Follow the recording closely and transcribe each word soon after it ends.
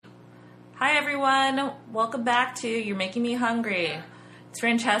Hi everyone, welcome back to You're Making Me Hungry. It's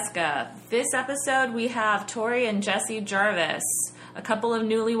Francesca. This episode we have Tori and Jesse Jarvis, a couple of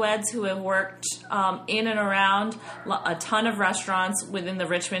newlyweds who have worked in and around a ton of restaurants within the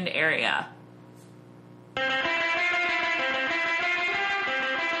Richmond area.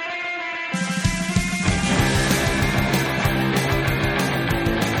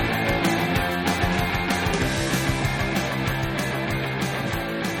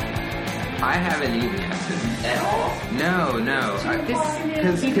 I haven't eaten yet. At all? No.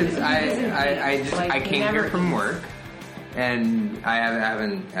 Because I came here from work, and I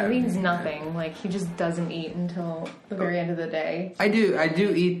haven't. It means nothing. Like, he just doesn't eat until the very end of the day. I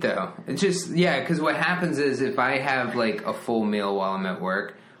do eat though. It's just because what happens is if I have like a full meal while I'm at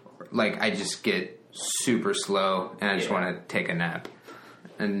work, like I just get super slow and I just want to take a nap,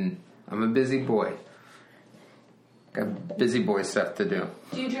 and I'm a busy boy. Got busy boy stuff to do.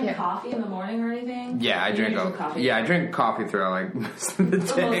 Do you drink coffee in the morning or anything? Yeah, I drink coffee. Yeah, I drink coffee throughout like most of the day.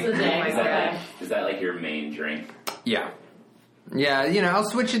 Most of the day. Is that like your main drink? Yeah, I'll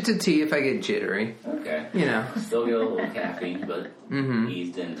switch it to tea if I get jittery. Okay. Still get a little caffeine, but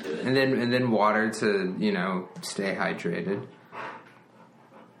eased into it. And then water to, stay hydrated.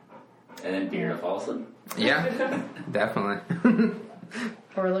 And then beer to fall asleep. Yeah, definitely.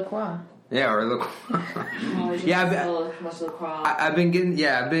 Or LaCroix. Yeah, or look. I've been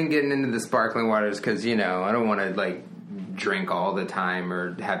getting into the sparkling waters because I don't want to like drink all the time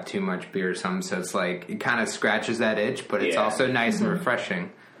or have too much beer or something. So it's like it kind of scratches that itch, but it's also nice and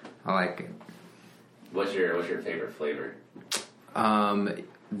refreshing. I like it. What's your favorite flavor?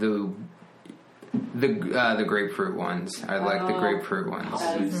 The grapefruit ones. I like the grapefruit ones.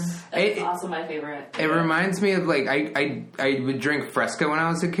 That's also my favorite. It reminds me of like I would drink Fresca when I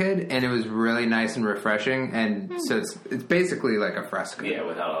was a kid, and it was really nice and refreshing. And so it's basically like a Fresca. Yeah,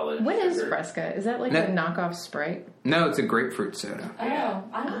 without all the. What is Fresca? Is that like a knockoff Sprite? No, it's a grapefruit soda. Oh,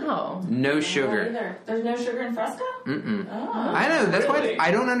 I don't know. No sugar. There's no sugar in Fresca? Mm-mm. Oh. I know. That's why I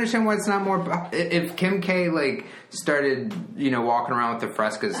don't understand why it's not more. If Kim K like started, walking around with the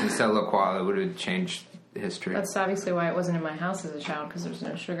Frescas instead of LaCroix, it would have changed history. That's obviously why it wasn't in my house as a child, because there's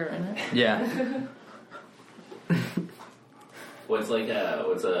no sugar in it. Yeah. What's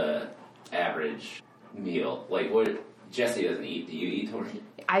a average meal? Like what Jesse doesn't eat. Do you eat, Tori?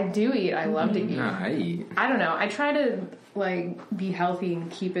 I do eat. I love to eat. No, I eat. I don't know. I try to like be healthy and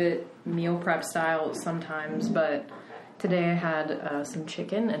keep it meal prep style sometimes, but today I had some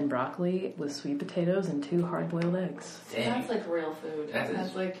chicken and broccoli with sweet potatoes and 2 hard-boiled eggs. Dang. That's like real food.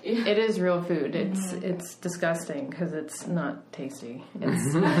 That's like It is real food. It's disgusting because it's not tasty.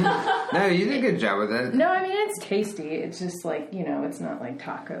 It's No, you did a good job with it. no, I mean it's tasty. It's just like it's not like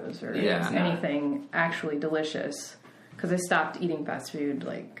tacos or anything actually delicious. Because I stopped eating fast food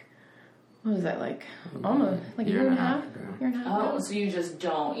like what was that like almost like a year and a half ago. Oh, so you just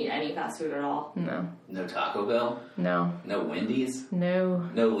don't eat any fast food at all? No. No Taco Bell? No. No Wendy's? No.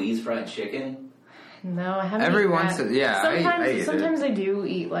 No Lee's fried chicken? No, I haven't. Every eaten once, that. Sometimes I I do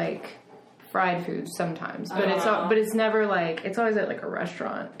eat like fried food sometimes, but it's never like it's always at like a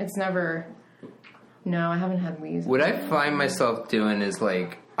restaurant. It's never. No, I haven't had Lee's. What I find myself doing is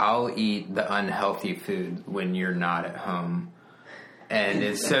like I'll eat the unhealthy food when you're not at home, and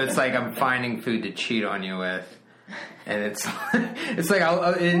it's like I'm finding food to cheat on you with. And it's like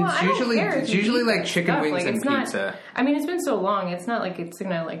it's usually like chicken wings like, and pizza. I mean, it's been so long. It's not like it's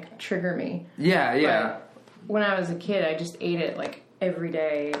gonna like trigger me. Yeah. But when I was a kid, I just ate it like every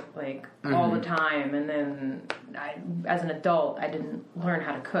day, like all the time. And then as an adult, I didn't learn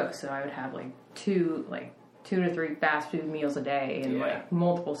how to cook, so I would have like 2 to 3 fast food meals a day and like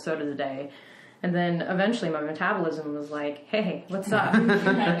multiple sodas a day. And then eventually my metabolism was like, hey, what's up?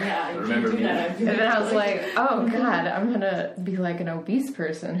 Remember me? And then I was like, oh, God, I'm going to be like an obese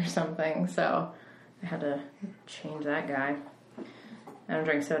person or something. So I had to change that guy. I don't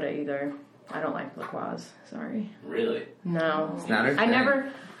drink soda either. I don't like LaCroix. Sorry. Really? No. It's not okay.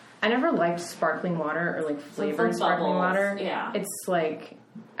 I never liked sparkling water or like flavored sparkling water. Yeah. It's like,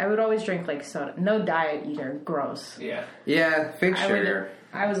 I would always drink like soda. No diet either. Gross. Yeah. Yeah, fake sugar.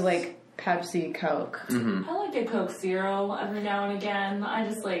 I was like, Pepsi, Coke. Mm-hmm. I like a Coke Zero every now and again. I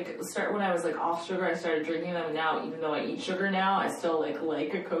just when I was like off sugar, I started drinking them. And now, even though I eat sugar now, I still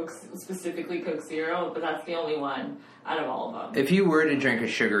like a Coke, specifically Coke Zero. But that's the only one out of all of them. If you were to drink a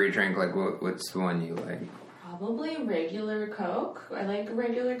sugary drink, like what's the one you like? Probably regular Coke. I like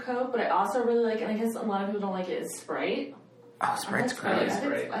regular Coke, but I also really like, and I guess a lot of people don't like it, is Sprite. Oh, Sprite's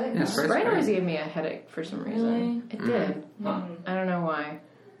great. I think Sprite always gave me a headache for some reason. It did. Huh. I don't know why.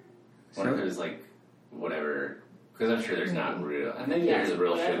 Or if it was like whatever Because I'm sure there's not real. I think there's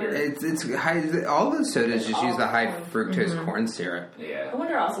real sugar. It's high. All those sodas just use the high fructose corn syrup. Yeah. I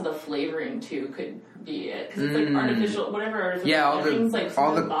wonder also the flavoring too could be it because it's like artificial, whatever artificial things like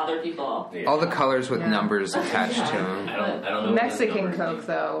bother people. Yeah. All the colors with numbers attached to them. I don't know. Mexican Coke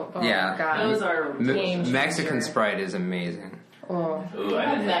though. Oh, yeah, God. Those are Mexican Sprite is amazing. Oh, I didn't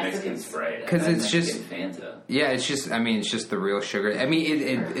have Mexican Sprite because it's just Fanta. Yeah, it's just. I mean, it's just the real sugar. I mean,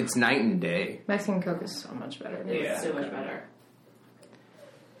 it's night and day. Mexican Coke is so much better. It's so much better.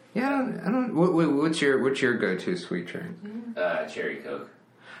 Yeah, I don't. What's your go-to sweet drink? Cherry Coke.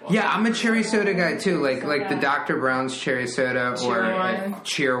 Well, yeah, I'm a cherry soda guy too. Like the Dr. Brown's cherry soda or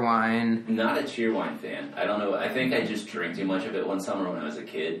Cheerwine. Not a Cheerwine fan. I don't know. I think I just drank too much of it one summer when I was a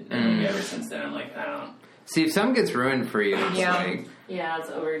kid, and ever since then I'm like, I don't know. See, if something gets ruined for you, it's like... Yeah, it's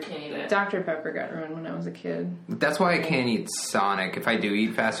over, you can't eat it. Dr. Pepper got ruined when I was a kid. That's why I can't eat Sonic. If I do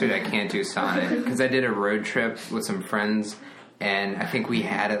eat fast food, I can't do Sonic. Because I did a road trip with some friends, and I think we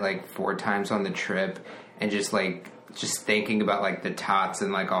had it like 4 times on the trip, and just thinking about like the tots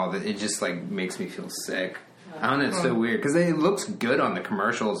and like all the... It just like makes me feel sick. I don't know, it's so weird. Because it looks good on the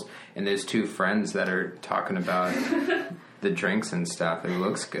commercials, and there's 2 friends that are talking about... the drinks and stuff. It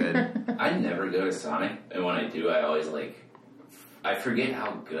looks good. I never go to Sonic, and when I do, I always I forget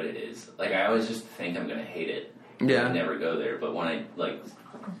how good it is. Like I always just think I'm gonna hate it. Yeah. I never go there, but when I like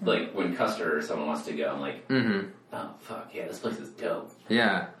when Custer or someone wants to go, I'm like, oh fuck yeah, this place is dope.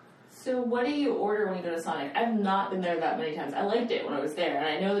 Yeah. So what do you order when you go to Sonic? I've not been there that many times. I liked it when I was there, and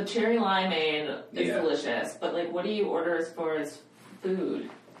I know the cherry limeade is delicious. But like, what do you order as far as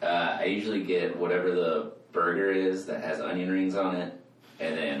food? I usually get whatever the burger is that has onion rings on it,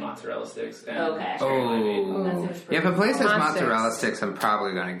 and then mozzarella sticks. And okay. Oh. Yeah, if a place has mozzarella sticks, I'm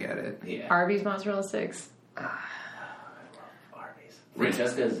probably going to get it. Yeah. Arby's mozzarella sticks. Arby's.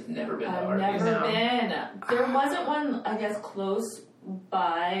 Francesca's never been to Arby's. I've never been. There wasn't one, I guess, close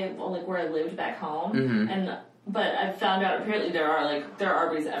by, like where I lived back home, but I found out apparently there are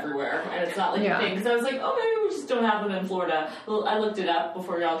Arby's everywhere, and it's not like a thing. Because I was like, oh, maybe we just don't have them in Florida. Well, I looked it up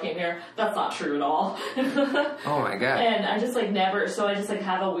before y'all came here. That's not true at all. Oh my god! And I just never. So I just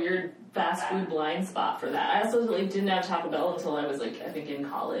have a weird fast food blind spot for that. I also didn't have Taco Bell until I was I think in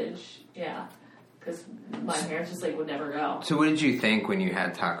college. Yeah. Because my parents just would never go. So what did you think when you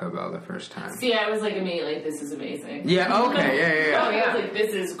had Taco Bell the first time? See, I was immediately this is amazing. Yeah, okay, yeah. Oh, yeah. I was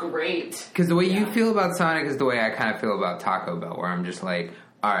this is great. Because the way you feel about Sonic is the way I kind of feel about Taco Bell, where I'm just like,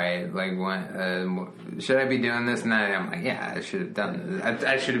 all right, should I be doing this? And then I'm like, yeah, I should have done this.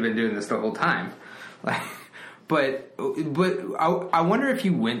 I should have been doing this the whole time. But I wonder if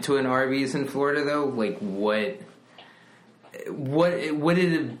you went to an Arby's in Florida, though, what would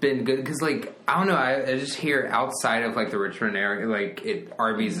it have been good? Because I don't know, I just hear outside of the Richmond area,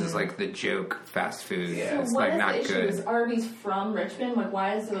 Arby's is the joke fast food. Yeah, so it's what is not the issue? good. Is Arby's from Richmond?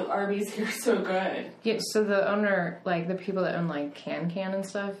 Why is the Arby's here so good? Yeah, so the owner, the people that own Can and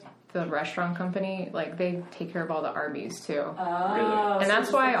stuff, the restaurant company, they take care of all the Arby's too. Oh, really? And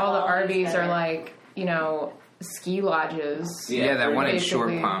that's why all the Arby's are ski lodges. Yeah, that one in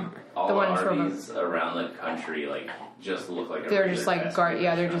Short Pump. All the Arby's around the country just look like they're just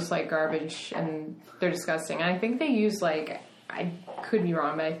they're just garbage, and they're disgusting. And I think they use I could be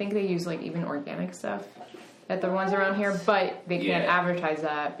wrong, but I think they use even organic stuff at the ones around here, but they can't advertise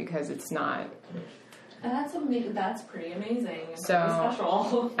that because it's not. That's pretty amazing. So pretty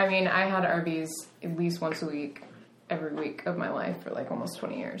special. I mean, I had Arby's at least once a week. Every week of my life for almost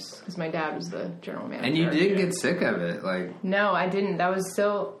 20 years because my dad was the general manager. And you didn't get sick of it, No, I didn't. That was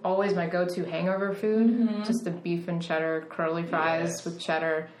still always my go-to hangover food. Mm-hmm. Just the beef and cheddar curly fries with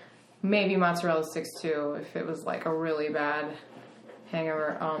cheddar, maybe mozzarella sticks too. If it was a really bad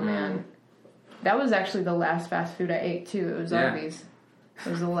hangover, oh man, that was actually the last fast food I ate too. It was Arby's. It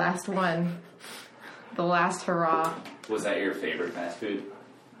was the last one, the last hurrah. Was that your favorite fast food?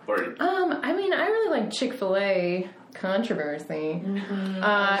 Or I mean, I really like Chick-fil-A. Controversy. Mm-hmm.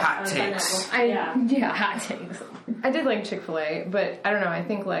 Hot takes. Hot takes. I did like Chick-fil-A, but I don't know. I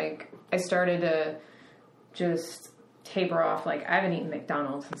think I started to just taper off. I haven't eaten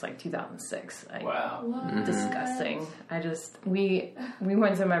McDonald's since 2006. Wow. What? Disgusting. We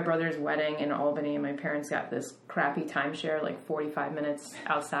went to my brother's wedding in Albany, and my parents got this crappy timeshare 45 minutes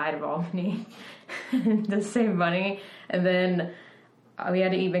outside of Albany to save money, and then we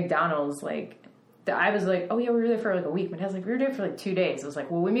had to eat McDonald's. I was oh yeah, we were there for a week. My dad's we were there for 2 days. I was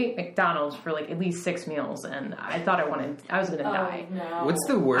well, we made McDonald's for at least 6 meals, and I thought I was gonna die. No. What's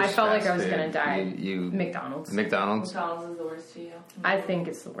the worst? I felt fast I was food? gonna die. McDonald's. McDonald's is the worst to you. I think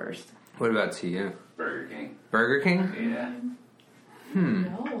it's the worst. What about to you? Burger King. Burger King? Yeah. I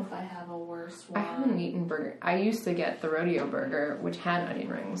don't know if I have a worse one. I haven't eaten burger. I used to get the rodeo burger, which had onion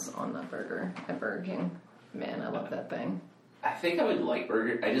rings on the burger at Burger King. Man, I love that thing. I think I would like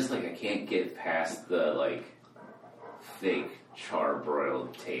burger. I just I can't get past the fake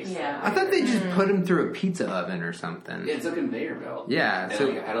charbroiled taste. Yeah. I thought they just put them through a pizza oven or something. It's a conveyor belt. Yeah. And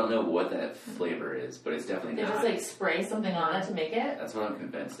So I don't know what that flavor is, but it's definitely They not. just spray something on it to make it. That's what I'm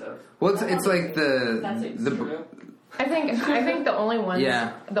convinced of. well, it's like That's the true. I think the only ones,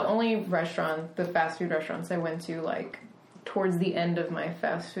 Yeah. the only restaurant, the fast food restaurants I went to towards the end of my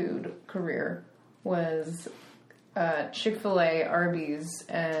fast food career was Chick-fil-A, Arby's,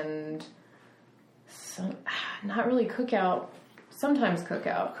 and not really Cookout. Sometimes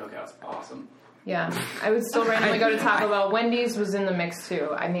Cookout. Cookout's awesome. Yeah, I would still randomly go to Taco Bell. Wendy's was in the mix too.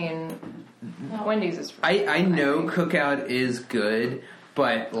 I mean, Wendy's is. I know Cookout is good,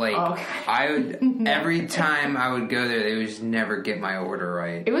 but I would every time I would go there, they would just never get my order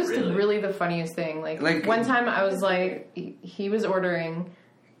right. It was Really? really the funniest thing. Like one time, I was he was ordering,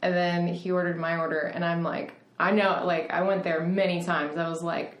 and then he ordered my order, and I'm like, I know, I went there many times. I was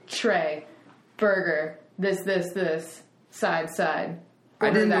like, tray, burger, this, side. I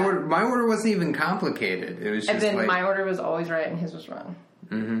didn't that. order. My order wasn't even complicated. It was just And then my order was always right, and his was wrong.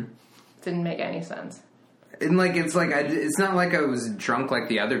 Mm-hmm. Didn't make any sense. And it's not like I was drunk like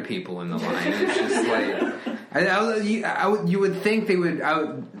the other people in the line. It's just you would think they'd be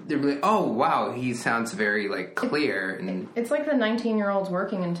like, oh wow, he sounds very clear. And It's like the 19-year-olds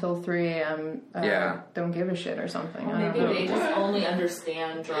working until 3 a.m. Don't give a shit or something. Well, I don't maybe know. they just only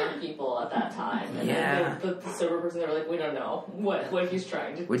understand drunk people at that time. And Yeah. then the sober person, they were like, we don't know what he's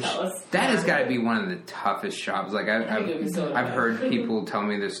trying to tell us. That has got to be one of the toughest jobs. So I've heard people tell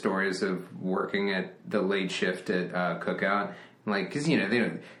me the stories of working at the late shift at Cookout. Because,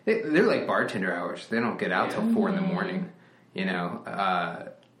 they're like bartender hours. They don't get out till 4 in the morning.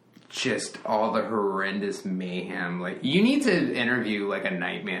 Just all the horrendous mayhem. You need to interview a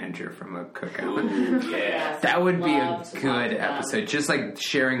night manager from a Cookout. Ooh, yeah. That would be a Love to talk good to them. episode. Just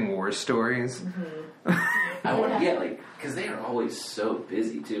sharing war stories. I want to get because they are always so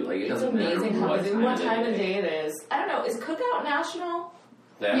busy too. It It's doesn't amazing matter what time of day it is. I don't know. Is Cookout national?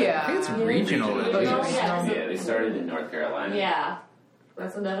 Yeah. I think it's Yeah. regional. Regional. at least. Yeah, they started in North Carolina. Yeah.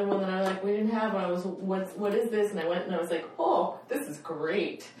 That's another one that I we didn't have when I was, what is this? And I went and I was like, oh, this is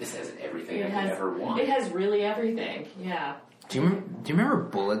great. This has everything It I could has, ever want. it has really everything. Yeah. Do you remember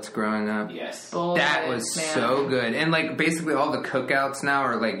Bullets growing up? Yes. That was so good, and basically all the cookouts now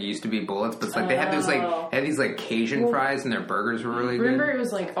are used to be Bullets, but it's they had those Cajun fries, and their burgers were really Remember, good. it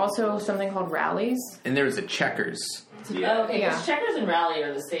was also something called Rallies. And there was a Checkers. Yeah. Oh, okay, Yeah. because Checkers and Rally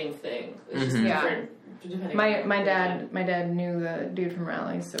are the same thing. It's just Yeah. different. Depending My on dad knew the dude from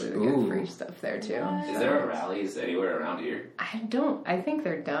Rallies, so we would Ooh. get free stuff there too. Is there a Rallies anywhere around here? I think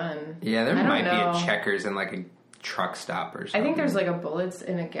they're done. Yeah, there I don't might be know. a Checkers and a truck stop or something. I think there's a Bullets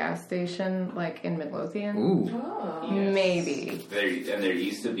in a gas station in Midlothian. Ooh. Oh. Yes. Maybe. There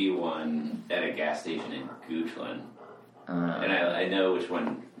used to be one at a gas station in Goochland. And I know which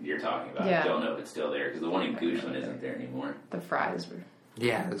one you're talking about. Yeah. I don't know if it's still there because the one in Goochland isn't there anymore. The fries were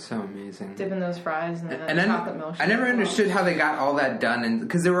Yeah, it was so amazing. dipping those fries in the And chocolate milk. I never understood how they got all that done, and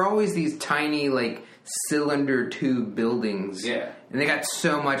because there were always these tiny cylinder tube buildings, Yeah. and they got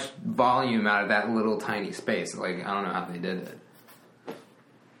so much volume out of that little tiny space. I don't know how they did it.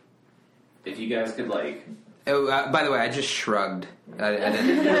 If you guys could Oh, by the way, I just shrugged. I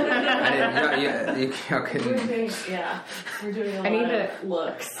didn't. Y'all couldn't. We're doing a I need lot to- of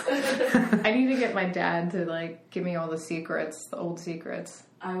looks. I need to get my dad to give me all the secrets, the old secrets.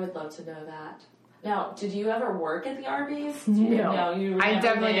 I would love to know that. Now, did you ever work at the Arby's? No, you were I never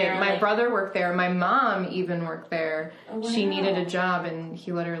definitely there, did. My brother worked there. My mom even worked there. Oh, She wow. needed a job, and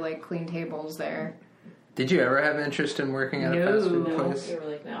he let her clean tables there. Did you ever have interest in working at a fast food No. place? You were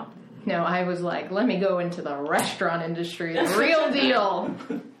like, no. No, I was let me go into the restaurant industry, the real deal.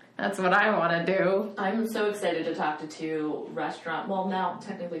 That's what I want to do. I'm so excited to talk to 2 restaurant, well, now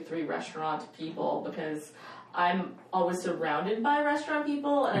technically 3 restaurant people, because I'm always surrounded by restaurant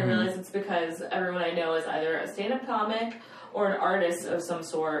people, and I realize it's because everyone I know is either a stand-up comic or an artist of some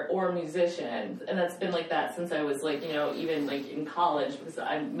sort or a musician, and that's been like that since I was even in college, because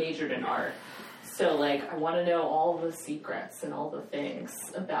I majored in art. So I want to know all the secrets and all the things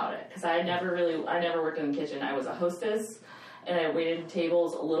about it, because I never worked in the kitchen. I was a hostess, and I waited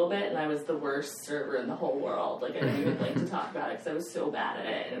tables a little bit, and I was the worst server in the whole world. I didn't even like to talk about it because I was so bad at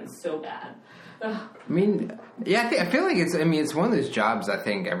it, and it was so bad. Ugh. I mean, yeah, I feel like it's one of those jobs I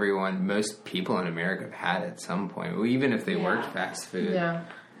think most people in America have had at some point, even if they worked fast food. Yeah.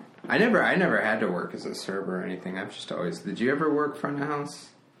 I never had to work as a server or anything. I've just always. Did you ever work front of house?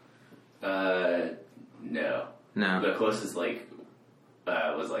 No. No. The closest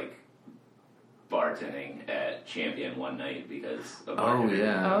was bartending at Champion one night because of Oh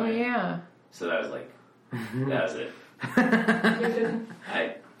yeah. Oh yeah. So that was that was it.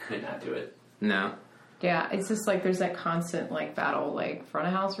 I could not do it. No. Yeah, it's just there's that constant battle, front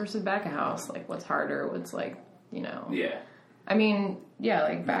of house versus back of house. What's harder? What's Yeah. I mean,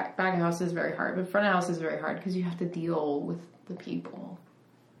 yeah, back of house is very hard, but front of house is very hard because you have to deal with the people.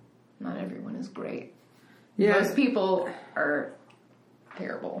 Not everyone is great. Yeah. Most people are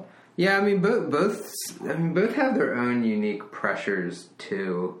terrible. Yeah, I mean both have their own unique pressures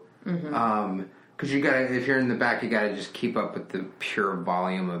too. Because you gotta, if you're in the back, you gotta just keep up with the pure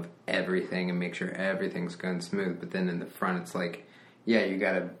volume of everything and make sure everything's going smooth. But then in the front, it's you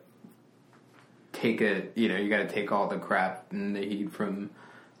gotta you gotta take all the crap and the heat from,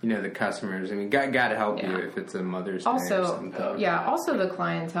 the customers. I mean, gotta help you if it's a Mother's Day or something. Also the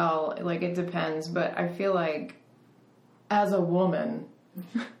clientele, it depends, but I feel as a woman,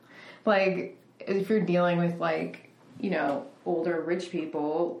 if you're dealing with older rich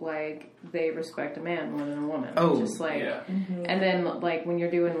people, they respect a man more than a woman. Oh, just Mm-hmm. and then when you're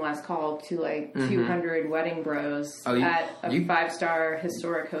doing last call to 200 wedding bros at a 5-star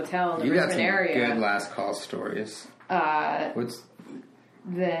historic hotel in the Richmond area. You got some good last call stories.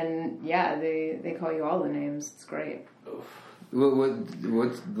 Then they call you all the names. It's great. Oof.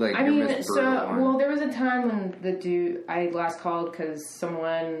 What's I mean, there was a time when the dude I last called because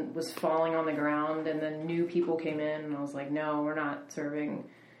someone was falling on the ground, and then new people came in, and I was like, no, we're not serving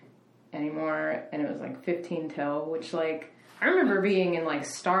anymore, and it was 15 till, which I remember being in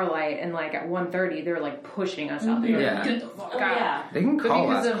Starlight, and at 1:30 they were pushing us out there. Yeah. Get the fuck out. Yeah. They can call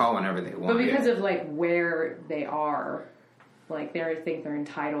last call whenever they want. But because of where they are, they think they're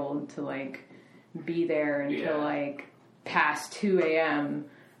entitled to be there until past 2 a.m.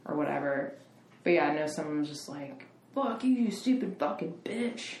 or whatever. But yeah, I know someone was just fuck you, you stupid fucking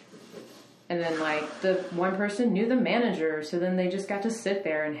bitch. And then the one person knew the manager, so then they just got to sit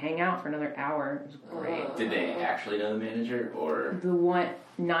there and hang out for another hour. It was great. Did they actually know the manager, or The one,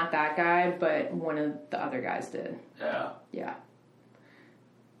 not that guy, but one of the other guys did. yeah? Yeah.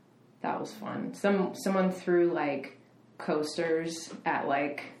 That was fun. Someone threw coasters at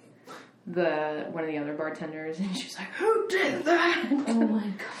one of the other bartenders, and she's like, who did that? Oh my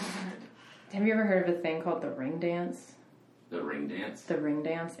god. Have you ever heard of a thing called the ring dance? The ring dance. The ring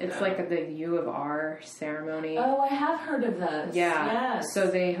dance. It's Yeah. the U of R ceremony. Oh, I have heard of this. Yeah. Yes. So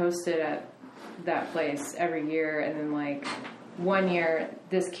they host it at that place every year, and then one year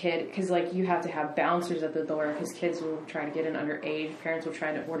this kid, because you have to have bouncers at the door because kids will try to get in underage. Parents will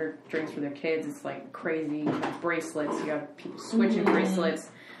try to order drinks for their kids. It's crazy. You have bracelets. You have people switching bracelets.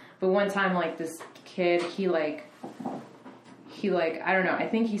 But one time, this kid, he I don't know, I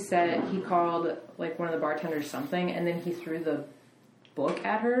think he said, he called, one of the bartenders something, and then he threw the book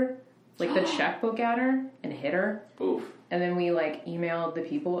at her, the checkbook at her, and hit her. Oof. And then we, emailed the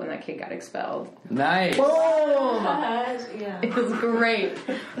people, and that kid got expelled. Nice. Boom! Yeah. It was great.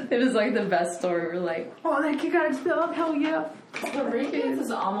 It was, the best story. We're oh, that kid got expelled? Hell yeah. The ring dance is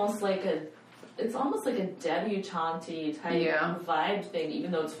almost it's almost like a debutante type vibe thing,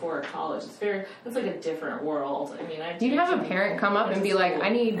 even though it's for a college. It's a different world. I mean, you'd have a parent come up and be I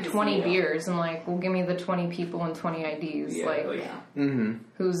need 20 beers. And well, give me the 20 people and 20 IDs.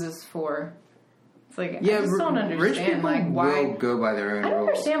 Who's this for? It's I just don't understand. Rich people why will go by their own rules. I don't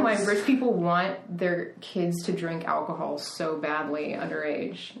understand why rich people want their kids to drink alcohol so badly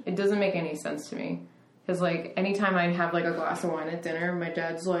underage. It doesn't make any sense to me. Because anytime I have a glass of wine at dinner, my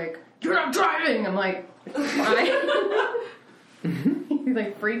dad's you're not driving! I'm fine.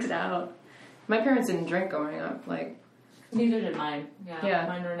 He freaks out. My parents didn't drink growing up. Neither did mine. Yeah.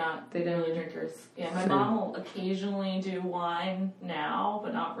 Mine were not. They didn't. Really drinkers. Yeah, my mom will occasionally do wine now,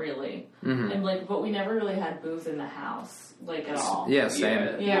 but not really. Mm-hmm. And but we never really had booze in the house, at all. Yeah,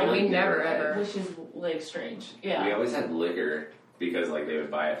 same. Yeah, we never ever. Which is strange. Yeah. We always had liquor because they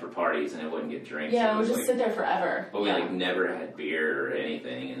would buy it for parties and it wouldn't get drinks. Yeah, it would just sit there forever. But we never had beer or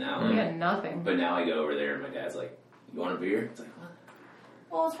anything, and now we had nothing. But now I go over there and my dad's you want a beer? It's what?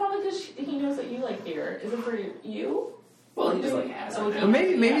 Well, it's probably because he knows that you like beer. Is it for you? Well, he just has it. Well,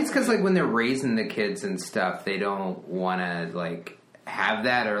 maybe it's because when they're raising the kids and stuff, they don't want to have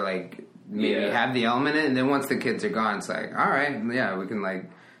that or maybe have the element in it. And then once the kids are gone, it's all right, yeah, we can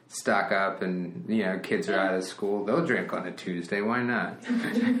stock up, and kids are out of school, they'll drink on a Tuesday. Why not?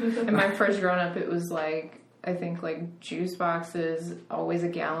 And my first growing up, it was I think juice boxes, always a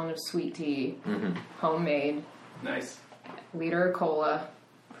gallon of sweet tea, homemade. Nice. Liter of cola.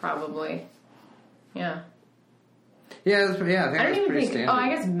 probably. Yeah. Yeah, I think I don't that's even pretty think. standard. Oh,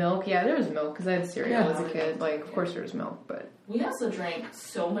 I guess milk. Yeah, there was milk because I had cereal Yeah. as a kid. Like, of course there was milk, but We also drank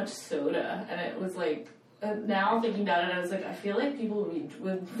so much soda, and it was like, now thinking about it, I was like, I feel like people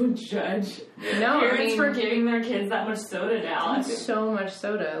would judge no, I parents mean, for giving their kids that much soda now. I drank so much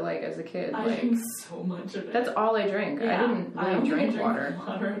soda, like as a kid. I Like drink so much of it. that's all I drank. Yeah, I didn't I really don't drink even water.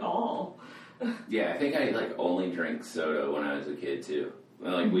 water at all. Yeah, I think I like only drank soda when I was a kid too.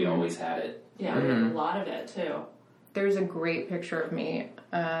 Like we always had it. Yeah, we had a lot of it too. There's a great picture of me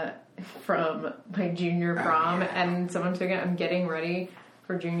from my junior prom, and someone took it. I'm getting ready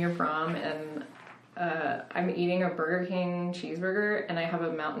for junior prom, and I'm eating a Burger King cheeseburger, and I have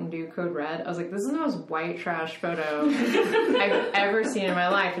a Mountain Dew Code Red. I was like, this is the most white trash photo I've ever seen in my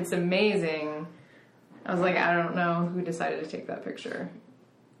life. It's amazing. I was like, I don't know who decided to take that picture.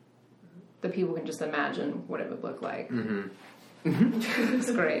 The people can just imagine what it would look like.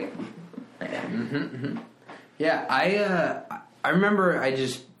 It's great. Yeah, I remember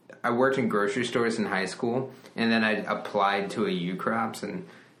I worked in grocery stores in high school, and then I applied to a U-Crops, and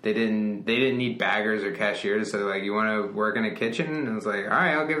they didn't need baggers or cashiers, so they're like, you want to work in a kitchen? And I was like, all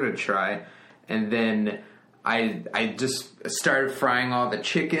right, I'll give it a try. And then I just started frying all the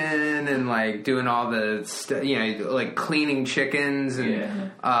chicken and like doing all the like cleaning chickens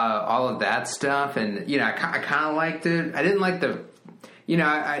and all of that stuff, and I kind of liked it. I didn't like the.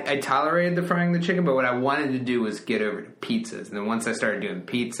 I tolerated the frying the chicken, but what I wanted to do was get over to pizzas. And then once I started doing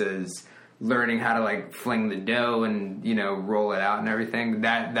pizzas, learning how to like fling the dough and, roll it out and everything,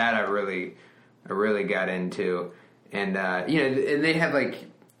 that I really got into. And, and they have like,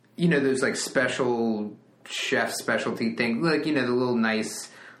 those like special chef specialty things, like, the little nice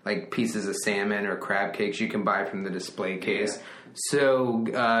like pieces of salmon or crab cakes you can buy from the display case. Yeah.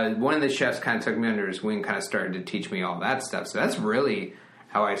 So one of the chefs kind of took me under his wing, kind of started to teach me all that stuff. So that's really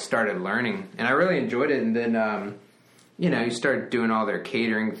how I started learning, and I really enjoyed it. And then, you start doing all their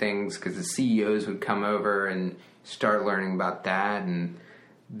catering things because the CEOs would come over and start learning about that. And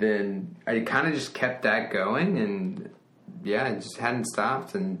then I kind of just kept that going, and yeah, I just hadn't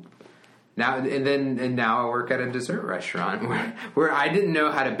stopped. And now I work at a dessert restaurant where I didn't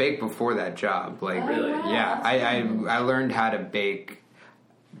know how to bake before that job. Like, really? Yeah, I learned how to bake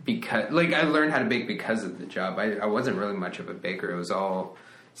because of the job. I wasn't really much of a baker. It was all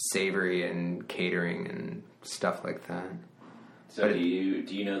savory and catering and stuff like that. So do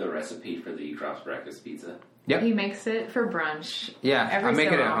you know the recipe for the U-Crops breakfast pizza? Yep. He makes it for brunch. Yeah, I make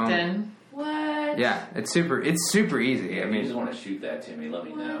so it at often. home. What? Yeah, it's super easy. Yeah, I if mean, you just want to shoot that to me, let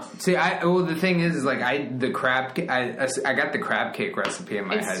me know. See, the thing is like I got the crab cake recipe in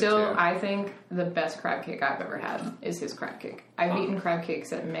my head It's still, too. I think, the best crab cake I've ever had is his crab cake. I've eaten crab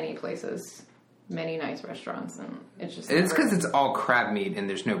cakes at many places, many nice restaurants, and it's just. It's because it's all crab meat and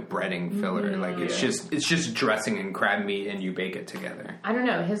there's no breading filler. Like it's just dressing and crab meat and you bake it together. I don't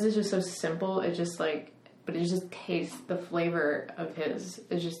know. His is just so simple. It just but it just tastes, the flavor of his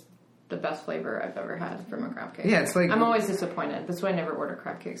is just the best flavor I've ever had from a crab cake. Yeah, it's like I'm always disappointed. That's why I never order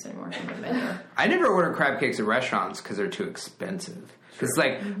crab cakes anymore from the menu. I never order crab cakes at restaurants because they're too expensive. It's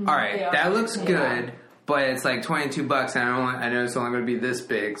like, all right, that looks good, but it's like $22, and I know it's only going to be this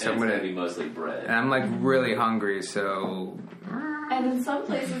big, so and I'm going to be mostly bread. And I'm like really hungry, so. And in some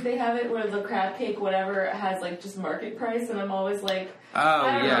places they have it where the crab cake, whatever, has like just market price, and I'm always like, I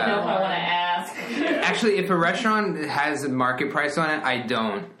don't really know if I want to ask. Actually, if a restaurant has a market price on it, I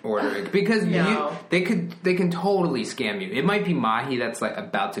don't order it because they can totally scam you. It might be mahi that's like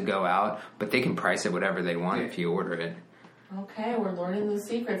about to go out, but they can price it whatever they want if you order it. Okay, we're learning the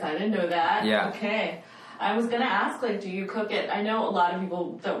secrets. I didn't know that. Yeah. Okay. I was going to ask, like, do you cook it? I know a lot of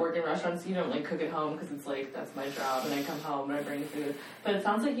people that work in restaurants, you don't, like, cook at home because it's, like, that's my job, and I come home and I bring food. But it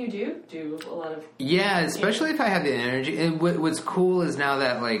sounds like you do a lot of... Yeah, especially if I have the energy. And what's cool is now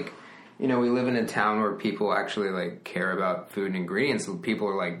that, like, we live in a town where people actually, like, care about food and ingredients. So people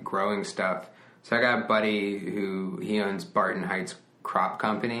are, like, growing stuff. So I got a buddy he owns Barton Heights Crop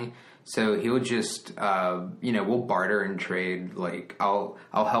Company. So he'll just, we'll barter and trade. Like, I'll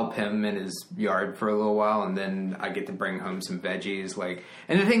help him in his yard for a little while, and then I get to bring home some veggies. Like,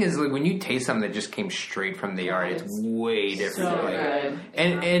 and the thing is, like, when you taste something that just came straight from the yard, it's way different. So like, good.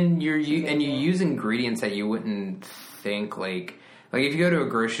 And you use ingredients that you wouldn't think like if you go to a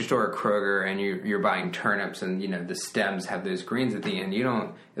grocery store or Kroger and you're buying turnips and the stems have those greens at the end,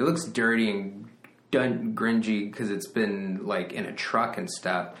 it looks dirty and grungy because it's been like in a truck and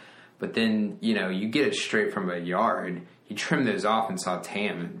stuff. But then, you get it straight from a yard, you trim those off and saute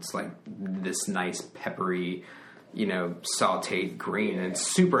them, and it's like this nice peppery, sauteed green, and it's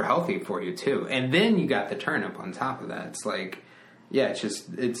super healthy for you too. And then you got the turnip on top of that. It's like, yeah,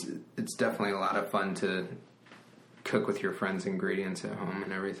 it's definitely a lot of fun to cook with your friends' ingredients at home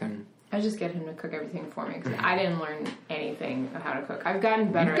and everything. I just get him to cook everything for me because I didn't learn anything of how to cook. I've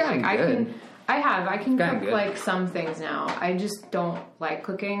gotten better. You've gotten good. I can cook good. like some things now. I just don't like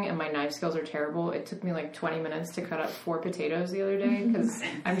cooking, and my knife skills are terrible. It took me like 20 minutes to cut up 4 potatoes the other day because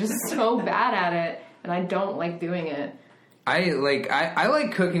I'm just so bad at it, and I don't like doing it. I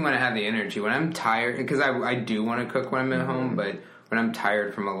like cooking when I have the energy. When I'm tired, because I do want to cook when I'm at home, but when I'm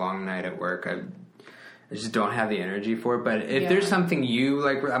tired from a long night at work, I just don't have the energy for it. But if there's something you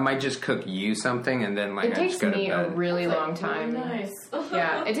like, I might just cook you something, and then it takes me a really long time. Really nice.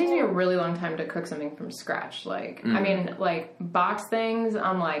 Yeah, it takes me a really long time to cook something from scratch. Like, I mean, like box things,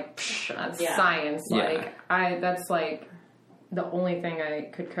 I'm like, that's science. Yeah. Like, that's like the only thing I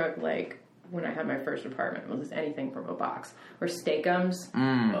could cook. Like when I had my first apartment was anything from a box or steakums.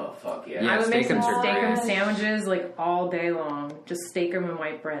 Oh fuck yeah! Yeah, I would make some steakums are steakum great. sandwiches like all day long. Just steakum and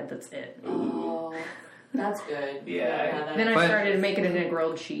white bread. That's it. Oh, that's good. Yeah. Then I But- started making it in a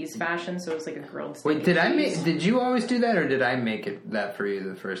grilled cheese fashion, so it was like a grilled steak. Wait, and cheese. did you always do that, or did I make that for you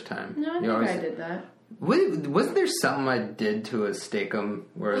the first time? No, I You think always, I did that. Wasn't there something I did to a steakum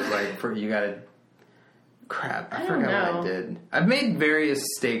where it was like, you gotta... Crap, I don't forgot know. what I did. I've made various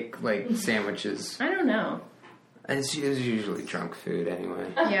steak, like, sandwiches. I don't know. It's usually junk food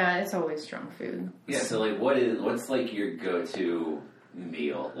anyway. Yeah, it's always junk food. Yeah, so like, what's like your go-to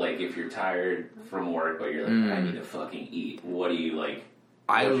meal? Like, if you're tired from work, but you're like, I need to fucking eat. What do you like?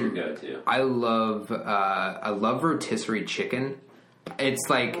 What's your go-to? I love rotisserie chicken. It's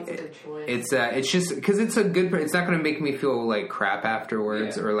like That's a good choice. it's just because it's a good. It's not going to make me feel like crap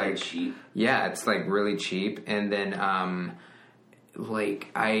afterwards or like cheap. Yeah, it's like really cheap, and then like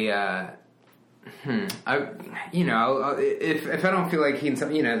I you know if I don't feel like eating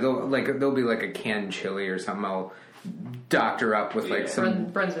something, you know, there'll be like a canned chili or something. I'll doctor up with like some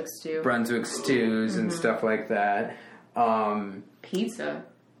Brunswick stew. Brunswick stews and stuff like that. Pizza.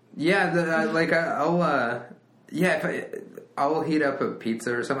 Yeah, I'll heat up a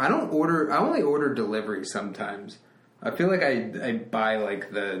pizza or something. I only order delivery sometimes. I feel like I buy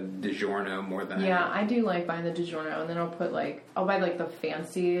like the DiGiorno more than Yeah, I do like buying the DiGiorno, and then I'll buy like the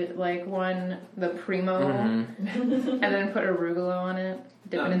fancy like one, the Primo, and then put arugula on it,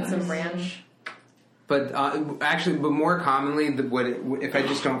 dip it in some ranch. But but more commonly, if I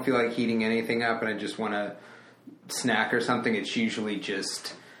just don't feel like heating anything up and I just want to snack or something, it's usually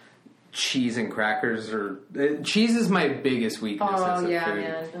just cheese and crackers. Or cheese is my biggest weakness as a food.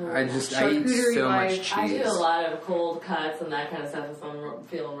 Man. I eat so much cheese. I do a lot of cold cuts and that kind of stuff if I'm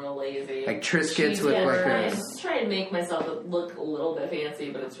feeling real lazy. Like Triscuits with try and make myself look a little bit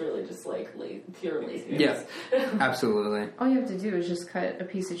fancy, but it's really just like pure laziness. Yeah, absolutely. All you have to do is just cut a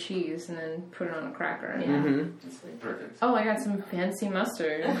piece of cheese and then put it on a cracker. Yeah. Mm-hmm. It's like, Perfect. Oh, I got some fancy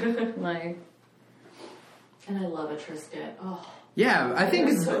mustard. Like, and I love a Triscuit. Oh. Yeah, I think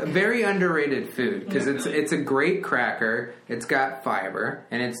it's so a very underrated food because it's a great cracker. It's got fiber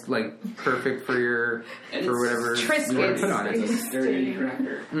and it's like perfect for whatever you want to put on it. It's a sturdy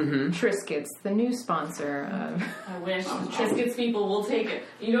cracker. Triscuits, the new sponsor of... I wish Triscuits people will take it.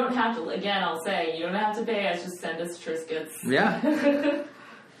 You don't have to. Again, I'll say you don't have to pay us. Just send us Triscuits. Yeah.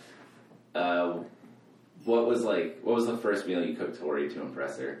 What was the first meal you cooked Tori to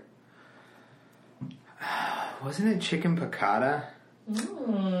impress her? Wasn't it chicken piccata?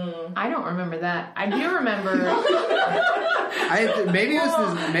 I don't remember that. I do remember... Maybe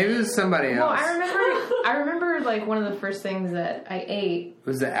it was somebody else. Well, I remember like one of the first things that I ate.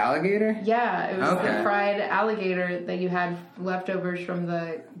 Was the alligator? Yeah, it was Okay. the fried alligator that you had leftovers from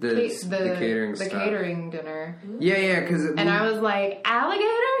the catering stuff. catering dinner. Yeah, because And I was like, alligator?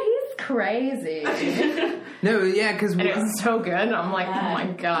 He's crazy. no, yeah, because And it was so good. I'm like, oh my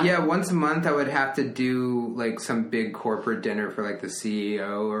god. yeah, once a month I would have to do like some big corporate dinner for like the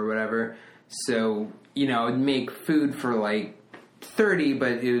CEO or whatever. So, you know, I'd make food for like 30,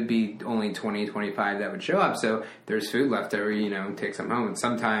 but it would be only 20, 25 that would show up. So there's food left over, you know, take some home. And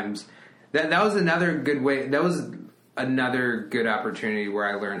sometimes that was another good way. That was another good opportunity where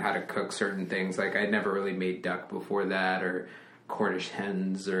I learned how to cook certain things. Like I'd never really made duck before that, or Cornish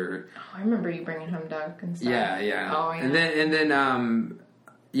hens, or Oh, I remember you bringing home duck and stuff. yeah. Oh, yeah. And then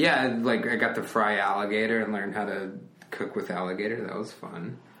yeah, like I got to fry alligator and learn how to cook with alligator. That was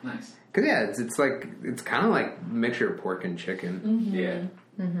fun. Nice. Cause yeah, it's kind of like a mixture of pork and chicken. Yeah.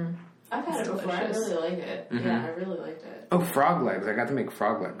 I've had It's it before. delicious. I really like it. Yeah, I really liked it. Oh, frog legs! I got to make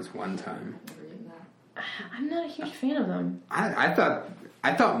frog legs one time. Never eaten that. I'm not a huge fan of them. I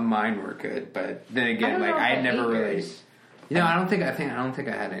thought mine were good, but then I again, don't like know if I I had never ate really. yours. You know, I don't think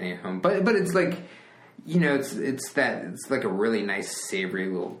I had any at home, but it's like, it's like a really nice savory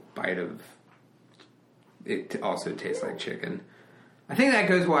little bite of. It also tastes like chicken. I think that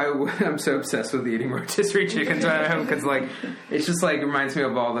goes why I'm so obsessed with eating rotisserie chickens when I'm at home, because like it's just like reminds me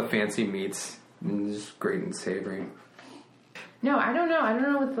of all the fancy meats. And it's great and savory. No, I don't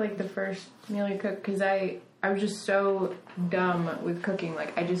know with like the first meal you cook, because I was just so dumb with cooking.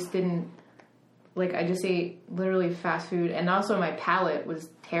 Like I just ate literally fast food, and also my palate was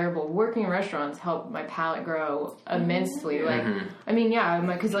terrible. Working in restaurants helped my palate grow immensely. Like, I mean, yeah,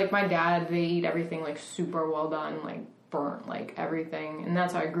 because like my dad, they eat everything like super well done, like burnt, like everything, and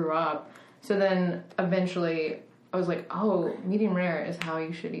that's how I grew up. So then eventually I was like, oh, medium rare is how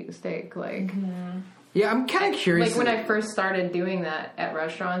you should eat a steak. Like, yeah, I'm kind of curious. Like when I first started doing that at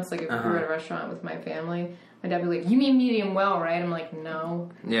restaurants, like if we were at a restaurant with my family, my dad would be like, "You mean medium well, right?" I'm like,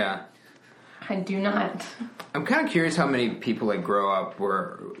 "No." Yeah. I do not. I'm kind of curious how many people like grow up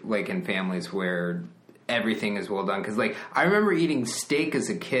where like in families where everything is well done. Because like I remember eating steak as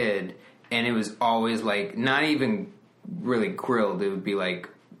a kid, and it was always like not even really grilled. It would be like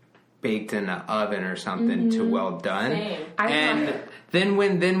baked in an oven or something to well done. Same. And then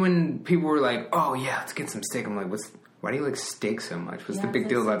when people were like, "Oh yeah, let's get some steak," I'm like, why do you like steak so much? What's the big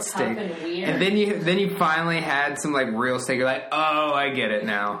deal about steak? And then you finally had some like real steak. You're like, oh, I get it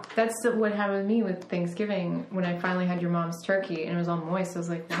now. That's what happened with me with Thanksgiving when I finally had your mom's turkey and it was all moist. I was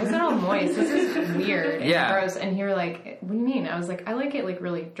like, why is it all moist? This is weird and gross. And you were like, what do you mean? I was like, I like it like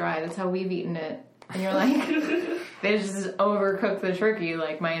really dry. That's how we've eaten it. And you're like, they just overcooked the turkey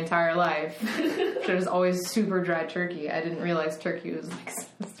like my entire life. So it was always super dry turkey. I didn't realize turkey was like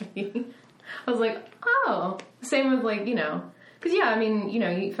supposed to be. I was like, oh. Same with like, because yeah, I mean, you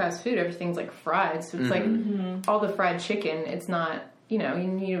eat fast food, everything's like fried. So it's like all the fried chicken, it's not, you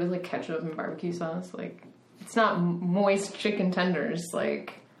need it with like ketchup and barbecue sauce. Like, it's not moist chicken tenders,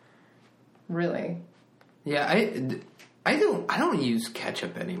 like, really. Yeah, I don't use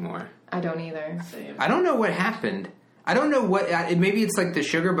ketchup anymore. I don't either. Same. I don't know what happened. I don't know what. Maybe it's like the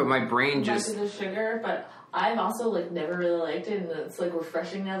sugar, but my brain just. Back to the sugar, but I've also like never really liked it, and it's like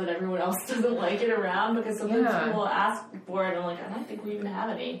refreshing now that everyone else doesn't like it around, because sometimes people ask for it, and I'm like, I don't think we even have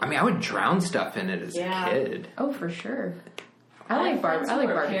any. I mean, I would drown stuff in it as a kid. Oh, for sure. I like barbecue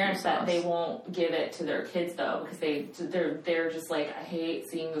parents sauce. That they won't give it to their kids though, because they're just like, I hate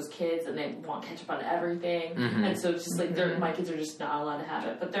seeing those kids and they want ketchup on everything, and so it's just like my kids are just not allowed to have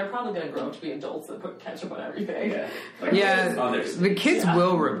it, but they're probably going to grow up to be adults that put ketchup on everything. The kids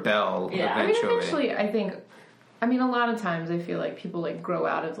will rebel eventually. Eventually, I think. I mean, a lot of times I feel like people like grow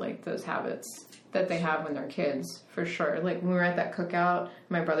out of like those habits that they have when they're kids, for sure. Like when we were at that cookout,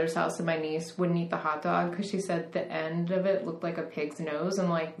 my brother's house, and my niece wouldn't eat the hot dog because she said the end of it looked like a pig's nose. I'm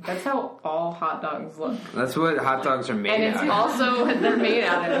like, that's how all hot dogs look. That's what hot dogs are made out of. And it's also what they're made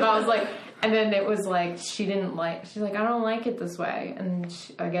out of. And I was like, and then it was like, she's like, I don't like it this way. And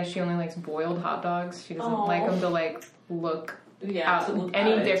I guess she only likes boiled hot dogs. She doesn't like them to like look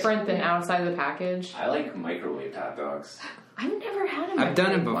any different than outside the package. I like microwave hot dogs. I've never had a I've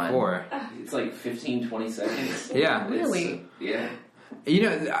done it before. It's like 15, 20 seconds. Yeah. Really? Yeah.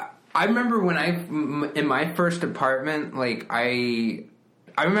 I remember when in my first apartment, like I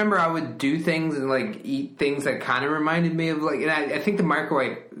remember I would do things and like eat things that kind of reminded me of like, and I think the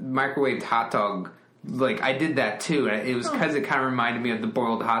microwaved hot dog, like I did that too, and it was because it kind of reminded me of the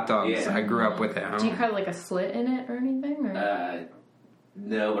boiled hot dogs I grew up with at home. Do you cut like a slit in it or anything? Or?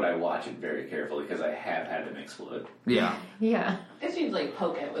 No, but I watch it very carefully because I have had them explode. Yeah. Yeah. I guess you'd like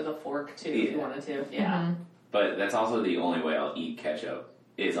poke it with a fork too if you wanted to. Yeah. Mm-hmm. But that's also the only way I'll eat ketchup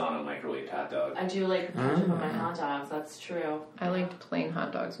is on a microwave hot dog. I do like ketchup on my hot dogs. That's true. I liked plain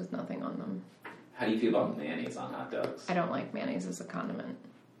hot dogs with nothing on them. How do you feel about mayonnaise on hot dogs? I don't like mayonnaise as a condiment.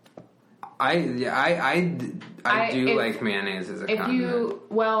 I do like mayonnaise as a condiment.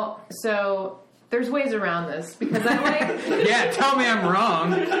 So there's ways around this because I like. Yeah, tell me I'm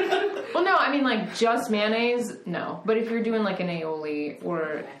wrong. Well, no, I mean like just mayonnaise, no. But if you're doing like an aioli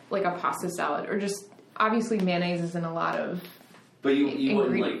or like a pasta salad or just obviously mayonnaise is in a lot of. But you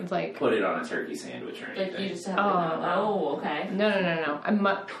wouldn't like put it on a turkey sandwich or anything. Like you just have okay. No.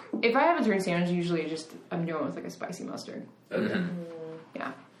 If I have a turkey sandwich, usually I'm doing it with like a spicy mustard. Okay.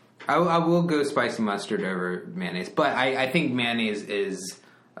 Yeah. I will go spicy mustard over mayonnaise, but I think mayonnaise is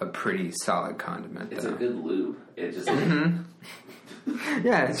a pretty solid condiment. It's a good lube. It just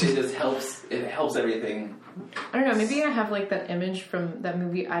yeah, it just helps. It helps everything. I don't know. Maybe I have like that image from that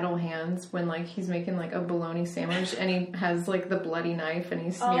movie Idle Hands when like he's making like a bologna sandwich and he has like the bloody knife and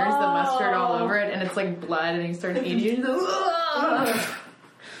he smears the mustard all over it and it's like blood and he starts eating it.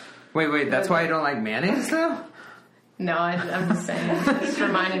 Wait. That's why you don't like mayonnaise though? No, I'm just saying. It just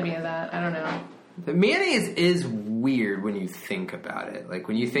reminded me of that. I don't know. The mayonnaise is weird when you think about it. Like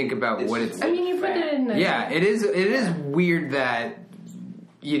when you think about what it's. I mean, you put it in. Yeah, it is. It is weird that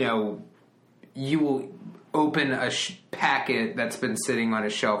you will open a packet that's been sitting on a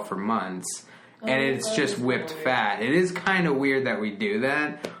shelf for months, and it's just whipped fat. It is kind of weird that we do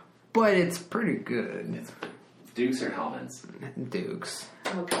that, but it's pretty good. It's Dukes or Hellmann's? Dukes.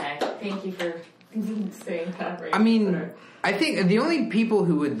 Okay, thank you for saying that. Right. I mean, I think the only people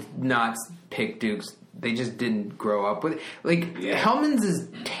who would not pick Dukes, they just didn't grow up with it. Like, Hellmann's is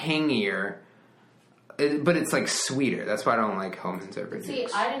tangier, but it's like sweeter. That's why I don't like Hellmann's over Dukes. See,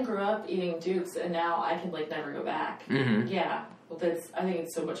 I didn't grow up eating Dukes, and now I can, like, never go back. Mm-hmm. Yeah, well, I think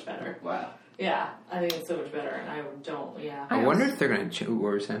it's so much better. Wow. Yeah, I think it's so much better, and I don't, I wonder if they're going to... What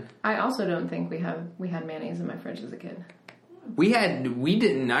were we saying? I also don't think we had mayonnaise in my fridge as a kid. We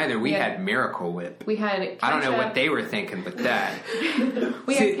didn't either. We had Miracle Whip. We had ketchup. I don't know what they were thinking with that.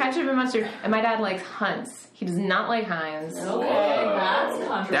 We had ketchup and mustard, and my dad likes Hunt's. He does not like Heinz. Okay, that's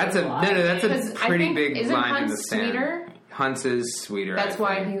controversial. That's a pretty big line in the sand. Sweeter? Hunt's is sweeter. That's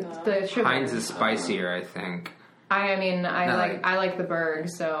why the sugar. Heinz is spicier, I think. I like the Berg,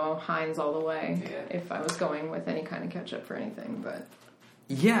 so Heinz all the way. Yeah. If I was going with any kind of ketchup for anything, but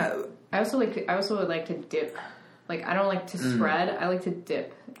yeah, I also would like to dip. Like I don't like to spread. I like to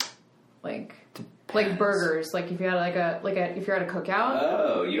dip. Like burgers. Like if you had if you're at a cookout.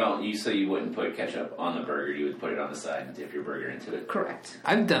 Oh, you wouldn't put ketchup on the burger. You would put it on the side and dip your burger into it. Correct.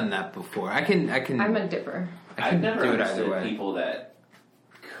 I've done that before. I can. I'm a dipper. I've never understood people that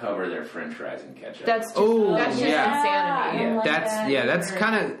cover their French fries in ketchup. That's just insanity. Yeah, that's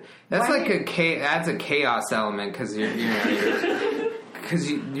kind of that's a chaos element because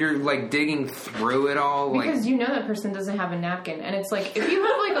you're like digging through it all. Because that person doesn't have a napkin, and it's like if you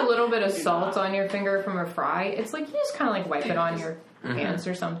have like a little bit of salt on your finger from a fry, it's like you just kind of like wipe it on your pants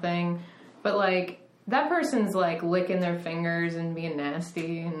or something. But like that person's like licking their fingers and being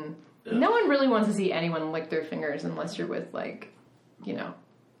nasty, and no one really wants to see anyone lick their fingers unless you're with like your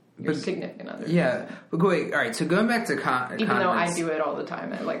significant other. Yeah. But wait, all right, so going back to even though I do it all the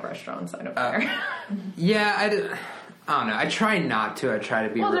time at like restaurants, I don't care. Yeah, I don't know. I try not to. I try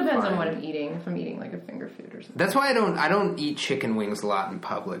to be Well, it depends refined. on what I'm eating. If I'm eating like a finger food or something. That's why I don't eat chicken wings a lot in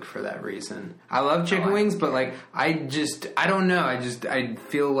public for that reason. I love chicken wings, but like I don't know. I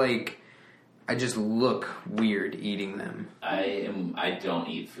feel like I just look weird eating them. I don't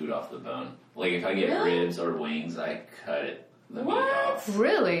eat food off the bone. Like if I get ribs or wings, I cut it. The meat off.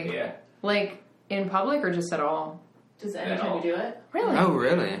 Really? Yeah. Like in public or just at all? Just anytime you do it? Really? Oh,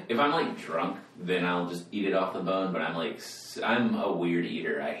 really? If I'm like drunk, then I'll just eat it off the bone. But I'm a weird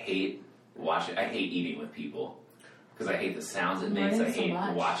eater. I hate eating with people because I hate the sounds it makes. I hate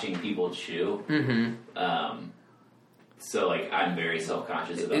watching people chew. Mm-hmm. So like I'm very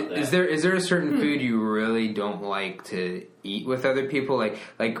self-conscious about that. Is there a certain food you really don't like to eat with other people?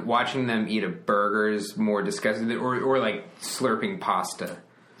 Like watching them eat a burger is more disgusting, or like slurping pasta.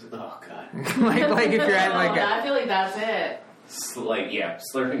 Oh god! like if you're at like I feel like that's it.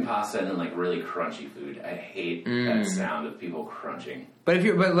 Slurping pasta and then like really crunchy food. I hate that sound of people crunching. But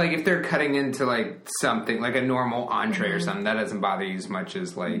if they're cutting into like something like a normal entree or something, that doesn't bother you as much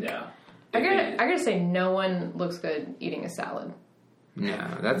as like. No. I gotta say, no one looks good eating a salad.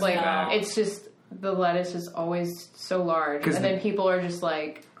 No, that's like bad. It's just the lettuce is always so large, and then people are just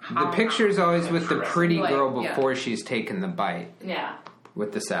like. The picture is always with the pretty girl like, before she's taken the bite. Yeah.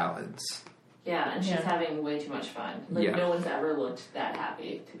 With the salads. Yeah, and she's having way too much fun. Like no one's ever looked that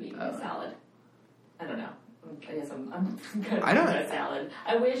happy to be eating a salad. I don't know. I guess I'm good at salad.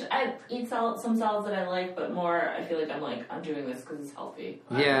 I wish I'd eat some salads that I like, but more I feel like I'm doing this because it's healthy.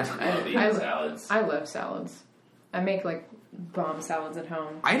 Yeah. I love eating salads. I love salads. I make like bomb salads at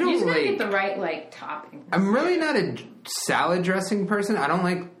home. I don't you just gotta like get the right like topping. I'm really not a salad dressing person. I don't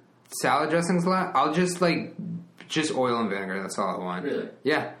like salad dressings a lot. I'll just oil and vinegar. That's all I want. Really?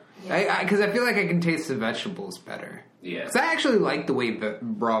 Yeah. Because I feel like I can taste the vegetables better. Yeah. Because I actually like the way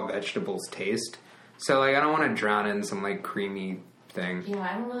raw vegetables taste. So, like, I don't want to drown in some, like, creamy thing. Yeah,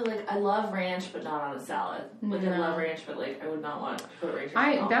 I don't really I love ranch, but not on a salad. Like, I love ranch, but, like, I would not want to put ranch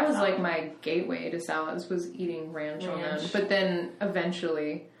on that was, salad. like, my gateway to salads was eating ranch on them. But then,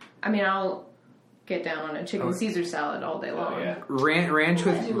 eventually, I'll get down on a chicken Caesar salad all day long. Oh, yeah. Ranch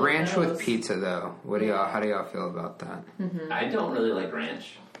with pizza, though. How do y'all feel about that? Mm-hmm. I don't really like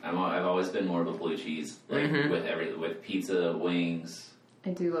ranch. I've always been more of a blue cheese, with pizza, wings. I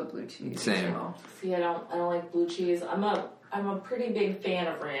do love blue cheese. Same. As well. See, I don't like blue cheese. I'm a pretty big fan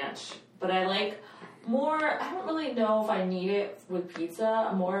of ranch, but I like I don't really know if I need it with pizza.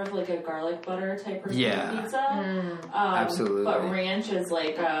 I'm more of like a garlic butter type person with pizza. Absolutely. But ranch is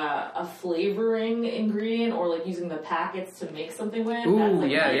like a flavoring ingredient, or like using the packets to make something with. Ooh,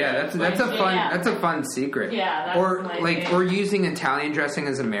 that's a fun secret. Yeah, or using Italian dressing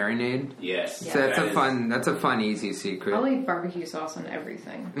as a marinade. Yes. So that's a fun easy secret. I'll leave barbecue sauce on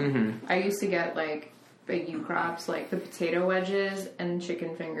everything. Mm-hmm. I used to get like big U-crops, like the potato wedges and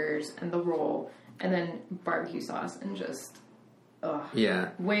chicken fingers and the roll, and then barbecue sauce, and just yeah.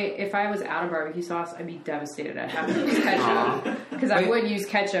 Wait, if I was out of barbecue sauce, I'd be devastated. I'd have to use ketchup because I would use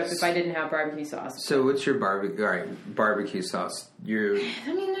ketchup if I didn't have barbecue sauce. So what's your barbecue sauce? There's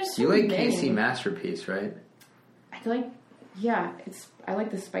so you like many. Casey Masterpiece, right? I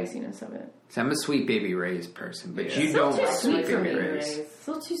like the spiciness of it. So I'm a Sweet Baby Ray's person, but you It's don't too like sweet Sweet for Baby me. Ray's. It's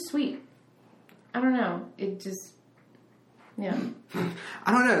still too sweet. I don't know. It just, yeah.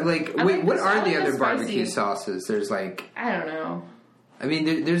 I don't know. Like, what are the other spicy barbecue sauces? There's like, I don't know. I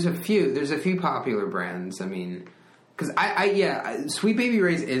mean, there's a few popular brands. I mean, because Sweet Baby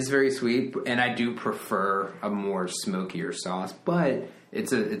Ray's is very sweet, and I do prefer a more smokier sauce, but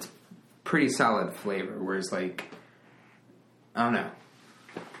it's pretty solid flavor. Whereas like, I don't know.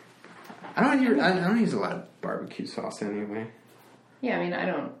 I don't use a lot of barbecue sauce anyway. Yeah, I mean, I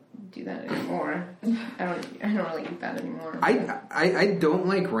don't do that anymore. I don't really eat that anymore. I don't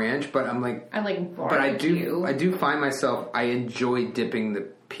like ranch, but I'm like, I like barbecue. But I do find myself, I enjoy dipping the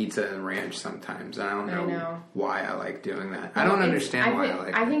pizza in ranch sometimes. I don't know why I like doing that. I don't understand why I like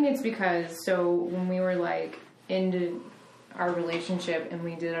it. I think it's because, so when we were like into our relationship and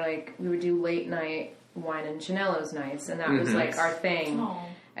we would do late night wine and Chanello's nights, and that was like our thing. Aww.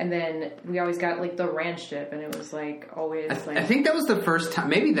 And then we always got like the ranch dip, and it was like always like. I think that was the first time.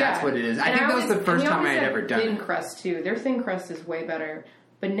 Maybe that's what it is. I think that was the first time I had ever done it. Thin crust too. Their thin crust is way better.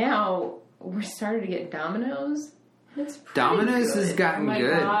 But now we're starting to get Domino's. Domino's good. has gotten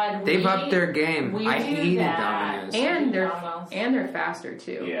good. God, they've upped their game. I hated Domino's, and they're faster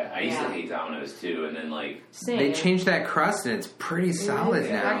too. Yeah, I used to hate Domino's too, and then like they changed that crust, and it's pretty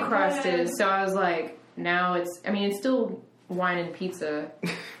solid now. That crust is so. I was like, now it's. I mean, it's still wine and pizza.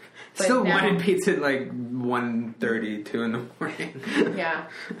 Still wine and pizza at like 1:30, 2 in the morning. Yeah.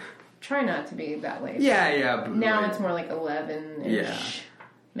 Try not to be that late. Yeah. Now it's more like 11-ish,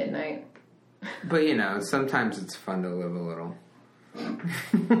 midnight. But, sometimes it's fun to live a little.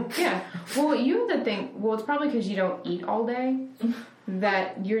 Yeah. Well, you have to think, it's probably because you don't eat all day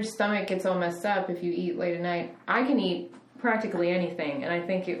that your stomach gets all messed up if you eat late at night. I can eat practically anything, and I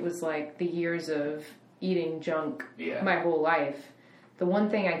think it was like the years of eating junk my whole life. The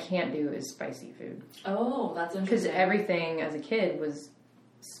one thing I can't do is spicy food. Oh, that's interesting. Because everything as a kid was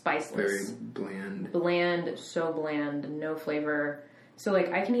spiceless. Very bland. Bland, so bland, no flavor. So,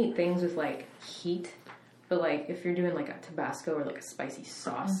 like, I can eat things with, like, heat. But, like, if you're doing, like, a Tabasco or, like, a spicy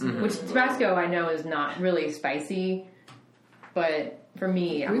sauce, which Tabasco I know is not really spicy. But for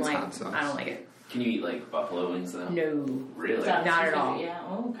me, I'm like, I don't like it. Can you eat, like, buffalo wings, though? No. Really? Not at all. Yeah,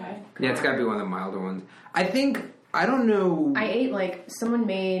 okay. Yeah, it's got to be one of the milder ones. I don't know. I ate, like, someone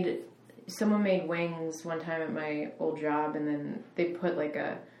made wings one time at my old job, and then they put, like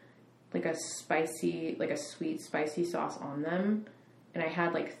a spicy, like a sweet spicy sauce on them, and I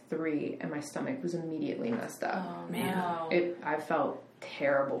had, like, 3, and my stomach was immediately messed up. Oh, no. I felt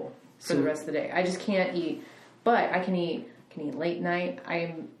terrible for the rest of the day. I just can't eat, but I can eat late night.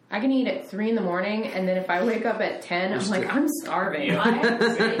 I can eat at 3 in the morning, and then if I wake up at 10, I'm like, I'm starving. I'm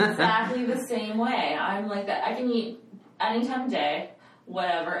exactly the same way. I'm like that. I can eat any time of day,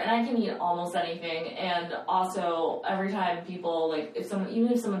 whatever, and I can eat almost anything. And also, every time people, like,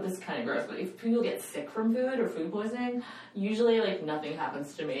 even if this is kind of gross, but if people get sick from food or food poisoning, usually, like, nothing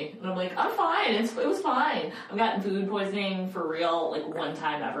happens to me. And I'm like, I'm fine. It was fine. I've gotten food poisoning for real, like, one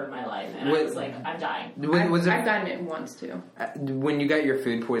time ever in my life. And I was like, I'm dying. I've gotten it once, too. When you got your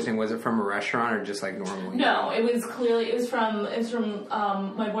food poisoning, was it from a restaurant or just, like, normally? No, it was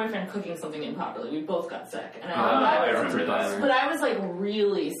from my boyfriend cooking something improperly. We both got sick. And I remember that. But I was, like,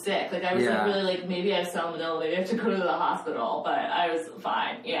 really sick. Like, I was like, really, like, maybe I have salmonella. Maybe I have to go to the hospital. But I was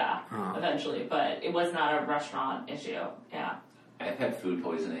fine, eventually. But it was not a restaurant issue. Yeah. I've had food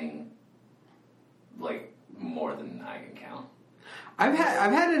poisoning, like, more than I can count. I've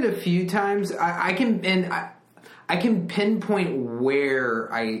had it a few times. I can pinpoint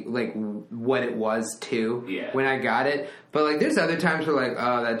where I, like, what it was too when I got it. But, like, there's other times where, like,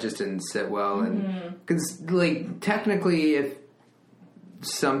 oh, that just didn't sit well. And because, like, technically if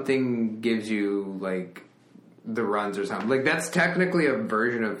something gives you, like, the runs or something, like, that's technically a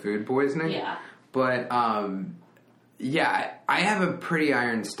version of food poisoning. Yeah. But Yeah, I have a pretty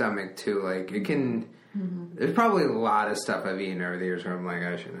iron stomach, too. Like, it can... Mm-hmm. There's probably a lot of stuff I've eaten over the years where I'm like,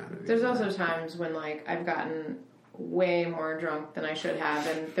 I should not have eaten. There's also times when, like, I've gotten way more drunk than I should have,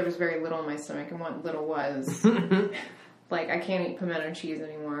 and there was very little in my stomach, and what little was... Like, I can't eat pimento cheese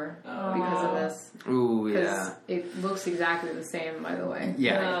anymore because of this. Ooh, yeah. It looks exactly the same, by the way.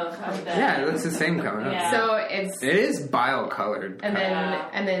 Yeah. Yeah, it looks the same coming up. Yeah. So it is bile colored. And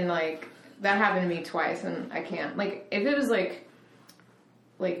then, like, that happened to me twice, and I can't. Like, if it was, like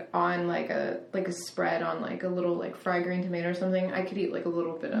on, like a spread on, like, a little, like, fried green tomato or something, I could eat, like, a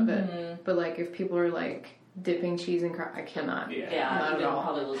little bit of it. But, like, if people are, like... dipping cheese in I cannot. Yeah, not at all.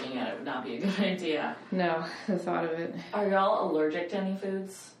 Probably looking at it would not be a good idea. No, the thought of it. Are y'all allergic to any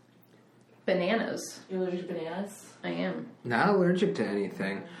foods? Bananas. You're allergic to bananas? I am. Not allergic to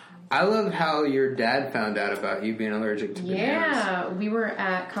anything. I love how your dad found out about you being allergic to bananas. Yeah, we were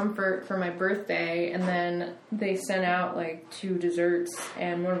at Comfort for my birthday, and then they sent out, like, 2 desserts,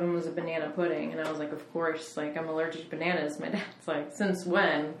 and one of them was a banana pudding, and I was like, of course, like, I'm allergic to bananas. My dad's like, since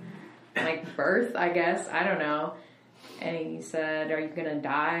when? Like, birth, I guess. I don't know. And he said, are you going to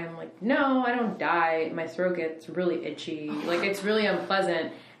die? I'm like, no, I don't die. My throat gets really itchy. Like, it's really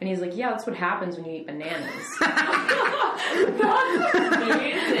unpleasant. And he's like, yeah, that's what happens when you eat bananas. And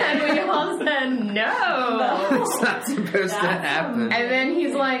we all said, no. It's not supposed to happen. And then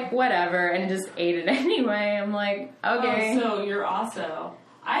he's like, whatever, and just ate it anyway. I'm like, okay. Oh, so you're also...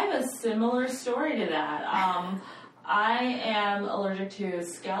 I have a similar story to that. I am allergic to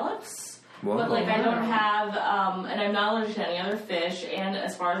scallops, Whoa. but like I don't have, and I'm not allergic to any other fish, and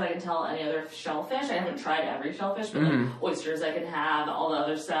as far as I can tell, any other shellfish. I haven't tried every shellfish, but like oysters I can have, all the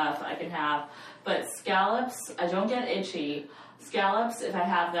other stuff I can have. But scallops, I don't get itchy. Scallops, if I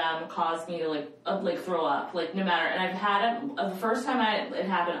have them, cause me to like throw up, like no matter. And I've had it the first time it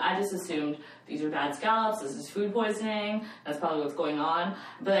happened. I just assumed these are bad scallops. This is food poisoning. That's probably what's going on.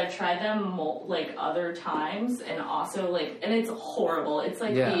 But I've tried them like other times, and also like, and it's horrible. It's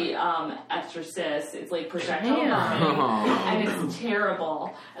like the Exorcist. It's like projectile vomiting, and it's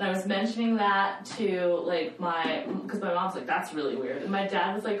terrible. And I was mentioning that to like because my mom's like, that's really weird, and my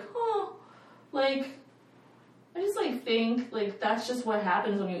dad was like, oh, like. I just, like, think, like, that's just what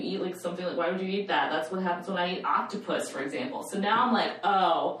happens when you eat, like, something, like, why would you eat that? That's what happens when I eat octopus, for example. So now I'm like,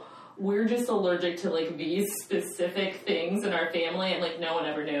 oh, we're just allergic to, like, these specific things in our family, and, like, no one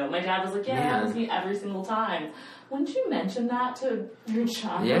ever knew. My dad was like, yeah, it happens to me every single time. Wouldn't you mention that to your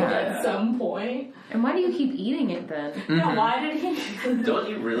child at some point? And why do you keep eating it then? Yeah, why did he... Don't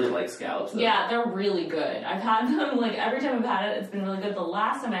you really like scallops, though? Yeah, they're really good. I've had them, like, every time I've had it, it's been really good. The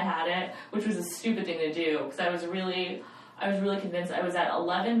last time I had it, which was a stupid thing to do, because I was really convinced. I was at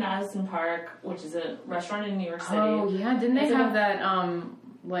 11 Madison Park, which is a restaurant in New York City. Oh, yeah. Didn't they have that,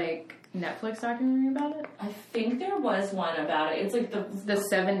 like... Netflix documentary about it? I think there was one about it. It's like the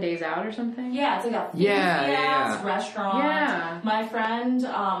 7 Days Out or something? Yeah, it's like a restaurant. Yeah. My friend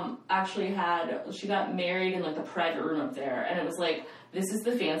actually she got married in like the private room up there, and it was like, this is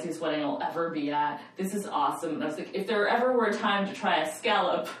the fanciest wedding I'll ever be at. This is awesome. And I was like, if there ever were a time to try a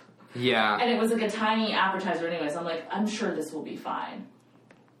scallop. Yeah. And it was like a tiny appetizer anyways. I'm like, I'm sure this will be fine.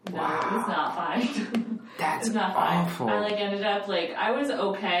 No, it's not fine. That's it's not awful. fine. I like ended up like I was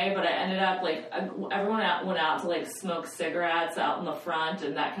okay, but I ended up like everyone went out to like smoke cigarettes out in the front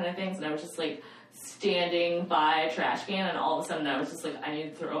and that kind of things, and I was just like standing by a trash can, and all of a sudden I was just like, I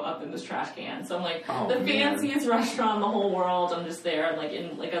need to throw up in this trash can. So I'm like, fanciest restaurant in the whole world. I'm just there, like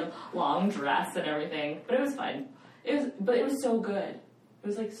in like a long dress and everything, but it was fine. It was so good. It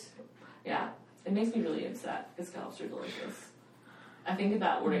was like, yeah, it makes me really upset because scallops are delicious. I think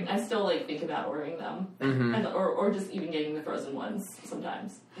about ordering. I still like think about ordering them, and, or just even getting the frozen ones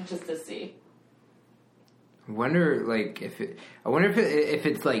sometimes, just to see. I wonder if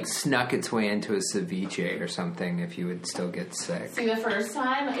it's like snuck its way into a ceviche or something. If you would still get sick. See, the first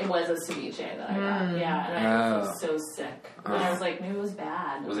time it was a ceviche that I got, and I was so sick. And I was like, maybe it was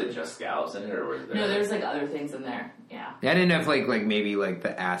bad. Was it just scallops in it, or was there? No, there's like other things in there. Yeah. I didn't know if like maybe like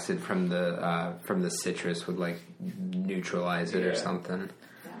the acid from the citrus would like neutralize it or something.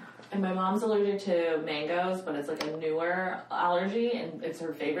 Yeah. And my mom's allergic to mangoes, but it's like a newer allergy, and it's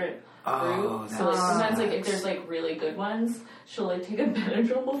her favorite fruit. So like sometimes like if there's like really good ones, she'll like take a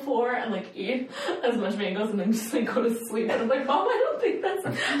Benadryl before and like eat as much mangoes and then just like go to sleep. And I'm like, Mom, I don't think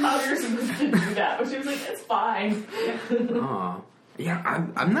that's how you're supposed to do that. But she was like, it's fine. Yeah,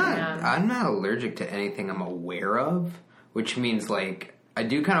 I'm not allergic to anything I'm aware of, which means like I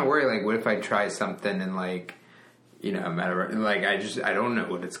do kind of worry like what if I try something and like, you know, like I don't know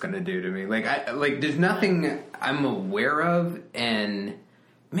what it's gonna do to me. Like there's nothing I'm aware of, and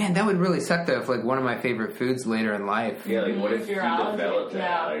Man, that would really suck though if like one of my favorite foods later in life. Yeah, like what if you developed an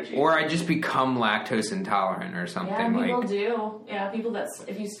allergy? Or I just become lactose intolerant or something. Yeah, people do. Yeah, people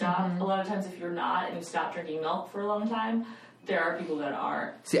if you stop, a lot of times if you're not and you stop drinking milk for a long time, there are people that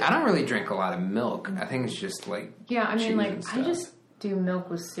are. See, I don't really drink a lot of milk. I think it's just like yeah, I mean like I just do milk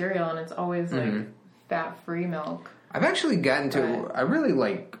with cereal and it's always like fat-free milk. I've actually gotten to, I really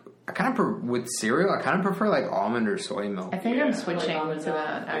like, I kind of, with cereal, I kind of prefer like almond or soy milk. I think I'm switching to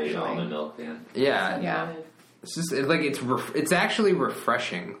that, actually. Almond milk, man. Yeah. It's just, it's actually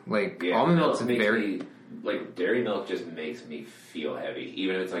refreshing. Like, almond milk's very... Like, dairy milk just makes me feel heavy,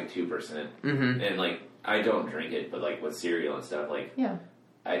 even if it's like 2%. And like, I don't drink it, but like with cereal and stuff, like,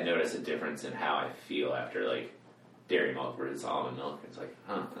 I notice a difference in how I feel after like dairy milk versus almond milk. It's like,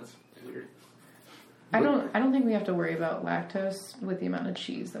 that's weird. I don't think we have to worry about lactose with the amount of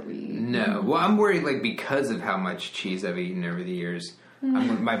cheese that we eat. No. Well, I'm worried, like, because of how much cheese I've eaten over the years.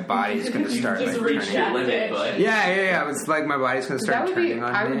 My body's going to start, like, turning... limit, Yeah. It's like my body's going to start turning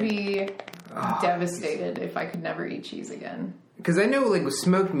on me. I would be devastated if I could never eat cheese again. Because I know, like, with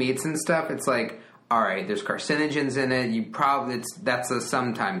smoked meats and stuff, it's like, all right, there's carcinogens in it. That's a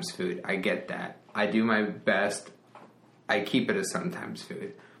sometimes food. I get that. I do my best. I keep it a sometimes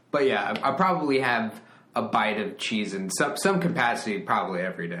food. But yeah, I probably have a bite of cheese in some capacity probably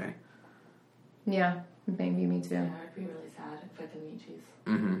every day. Yeah, maybe me too. Yeah, I'd be really sad if I didn't eat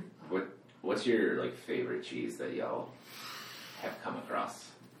cheese. What's your like favorite cheese that y'all have come across?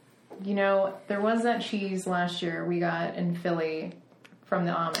 You know, there was that cheese last year we got in Philly from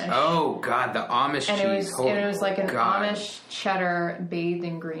the Amish. Oh God, the Amish cheese. It was like an Amish cheddar bathed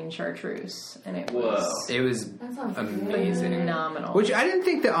in green chartreuse, and it was amazing, phenomenal. Which I didn't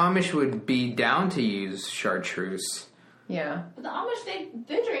think the Amish would be down to use chartreuse. Yeah, but the Amish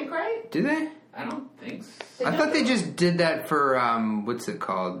they drink, right? Do they? I don't think so. I thought they just did that for what's it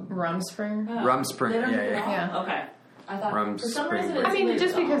called? Rumspringa. Rumspringa. Yeah. Okay. I thought for some reason. I mean,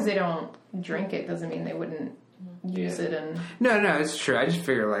 just because they don't drink it doesn't mean they wouldn't use it. And no, it's true. I just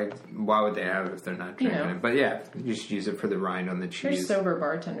figure like, why would they have it if they're not drinking it? But yeah, you just use it for the rind on the cheese. There's sober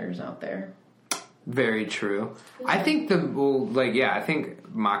bartenders out there. Very true. I think I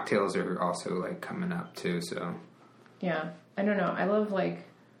think mocktails are also like coming up too. So yeah, I don't know. I love like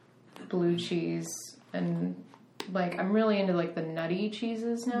blue cheese and like I'm really into like the nutty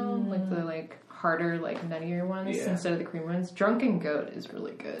cheeses now, like the like harder, like nuttier ones instead of the cream ones. Drunken Goat is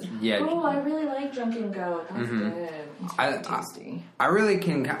really good. Yeah. Oh, I really like Drunken Goat. That's good. It's really tasty. I really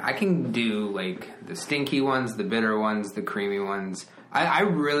can do like the stinky ones, the bitter ones, the creamy ones. I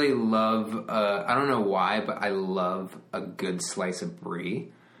really love. I don't know why, but I love a good slice of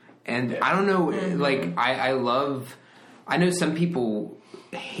brie, and I don't know. Like I love. I know some people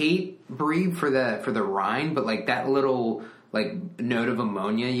hate brie for the rind, but like that little like note of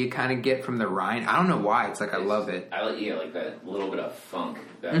ammonia you kind of get from the rind. I don't know why. It's like I love it. I like that little bit of funk.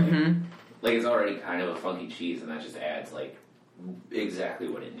 That like it's already kind of a funky cheese, and that just adds like exactly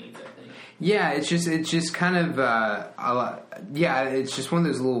what it needs. I think. Yeah, it's just kind of it's just one of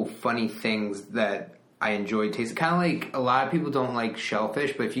those little funny things that I enjoy tasting. Kind of like a lot of people don't like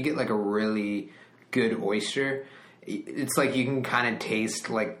shellfish, but if you get like a really good oyster, it's like you can kind of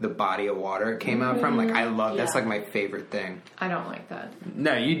taste like the body of water it came out from. Like I love that's like my favorite thing. I don't like that.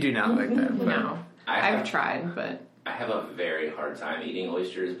 No, you do not like that. No, I've tried, but I have a very hard time eating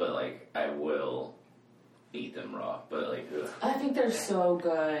oysters. But like I will eat them raw. But like I think they're so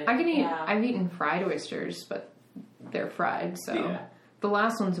good. I can eat. I've eaten fried oysters, but they're fried. So the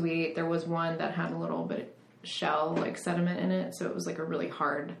last ones we ate, there was one that had a little bit of shell like sediment in it, so it was like a really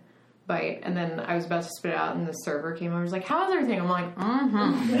hard bite, and then I was about to spit it out, and the server came over. He was like, "How's everything?" I'm like,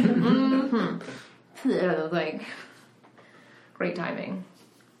 like, great timing.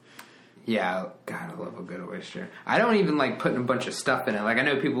 Yeah, God, I love a good oyster. I don't even like putting a bunch of stuff in it. Like I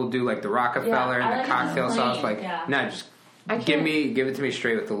know people do like the Rockefeller and the cocktail sauce. Like, no, just give it to me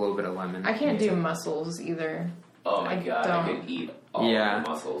straight with a little bit of lemon. I can't do mussels either. Oh my God, I could eat all the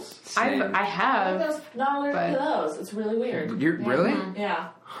mussels. I have. I'm not allergic to those. It's really weird. You're really? Yeah.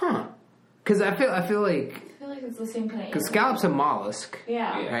 Huh. Because I feel like it's the same kind of. Because scallop's a mollusk.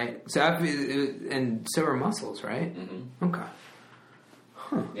 Yeah. Right. So and so are mussels, right? Mm-hmm. Okay.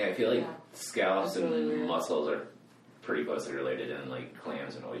 Huh. Yeah, I feel like scallops and mussels are pretty closely related, and like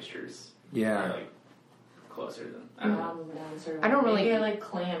clams and oysters. Yeah. Are like closer than. I don't really. Maybe I like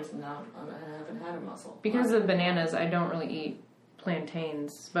clams, and I haven't had a mussel. Because of bananas, I don't really eat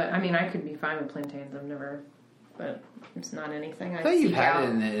plantains. But I mean, I could be fine with plantains. I've never. But it's not anything I thought you've had out.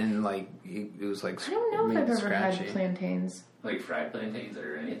 it in like it was like. I don't know if I've ever scratchy. had plantains. Like fried plantains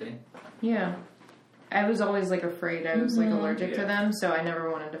or anything. Yeah. I was always like afraid I was like allergic to them, so I never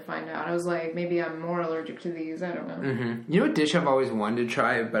wanted to find out. I was like, maybe I'm more allergic to these. I don't know. Mm-hmm. You know what dish I've always wanted to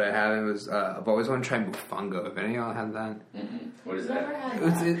try, but I haven't, was I've always wanted to try mofongo. Have any of y'all had that? Mm-hmm. What is Never that? had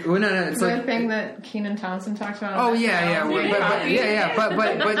that. It's The like thing that Keenan Thompson talks about. Oh yeah,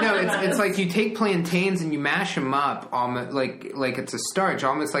 but it's like you take plantains and you mash them up, almost like it's a starch,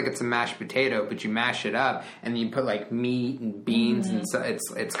 almost like it's a mashed potato, but you mash it up and you put like meat and beans and so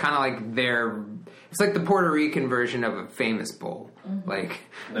it's kind of like it's like the Puerto Rican version of a Famous Bowl, like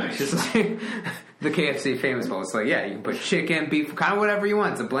Nice. just like the KFC Famous Bowl. It's like you can put chicken, beef, kind of whatever you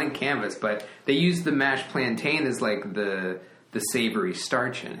want. It's a blank canvas, but they use the mashed plantain as like the savory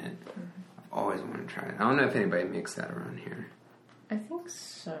starch in it. I've always wanted to try it. I don't know if anybody makes that around here. I think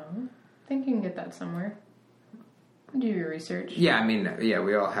so. I think you can get that somewhere. Do your research. Yeah, I mean,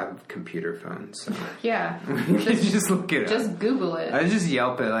 we all have computer phones, so Yeah. we can just look it up. Just Google it. I just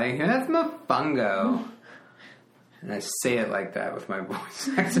yelp it like, that's mofongo. And I say it like that with my voice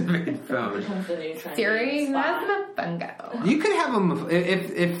activated phone. Becomes the new trendy Siri, spot. that's the fungo. You could have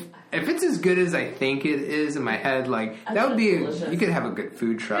if it's as good as I think it is in my head, like that would be delicious. you could have a good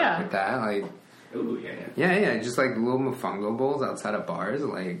food truck Yeah. with that, like Ooh, yeah. yeah, just like little mofongo bowls outside of bars,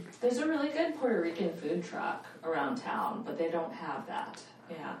 like There's a really good Puerto Rican food truck around town, but they don't have that.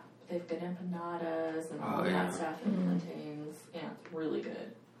 Yeah. They've got empanadas and all that stuff and plantains. Yeah, it's really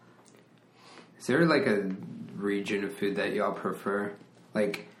good. is there like a region of food that y'all prefer?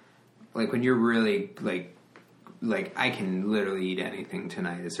 Like when you're really like I can literally eat anything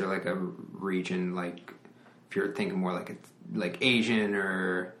tonight. Is there like a region, like if you're thinking more like Asian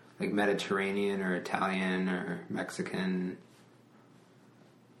or like Mediterranean or Italian or Mexican?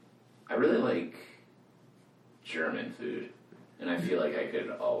 I really like German food, and I feel like I could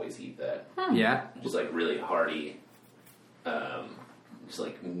always eat that. Yeah. Just like really hearty, just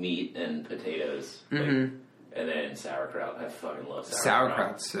like meat and potatoes, like, and then sauerkraut. I fucking love sauerkraut.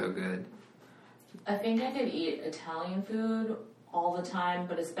 Sauerkraut's so good. I think I could eat Italian food all the time,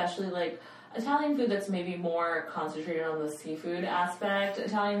 but especially like Italian food that's maybe more concentrated on the seafood aspect.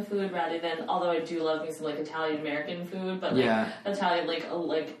 Italian food rather than, although I do love me some like Italian American food, but like Italian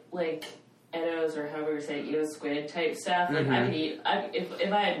like Edos or however you say Edo squid type stuff. Like I could eat.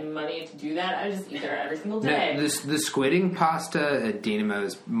 If I had money to do that, I would just eat there every single day. No, the squidding pasta at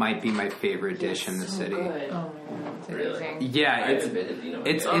Dinamo's might be my favorite dish in the so city. Good. Oh my god, it's Really? amazing. Yeah, I haven't been to Dino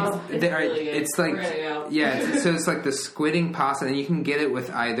it's yet. Really good. it's like We're gonna go. so it's like the squidding pasta, and you can get it with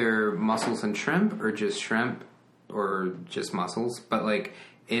either mussels and shrimp or just shrimp or just mussels. But like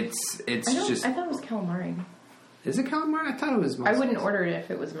it's I thought it was calamari. Is it calamari? I thought it was mussels. I wouldn't order it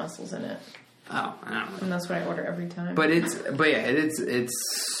if it was mussels in it. Oh, I don't know. And that's what I order every time. But it's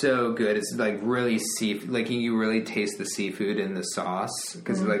so good. It's like really like you really taste the seafood in the sauce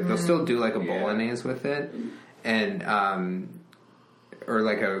because like they'll still do like a bolognese with it, and or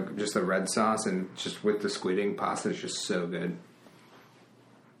like just a red sauce, and just with the squidding pasta, it's just so good.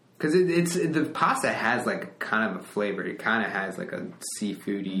 Because the pasta has like kind of a flavor. It kind of has like a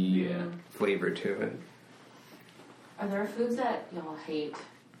seafoody flavor to it. Are there foods that y'all hate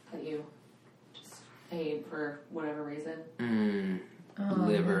that you hate for whatever reason?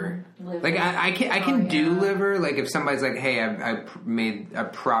 Liver. Like I can do liver. Like if somebody's like, "Hey, I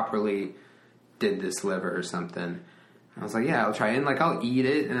properly did this liver or something," I was like, "Yeah, I'll try it." And like I'll eat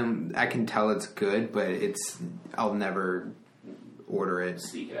it, and I can tell it's good, but I'll never order it.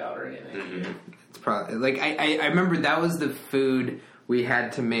 Seek it out or anything. It's probably like I remember that was the food we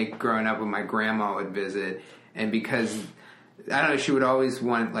had to make growing up when my grandma would visit, and because I don't know, she would always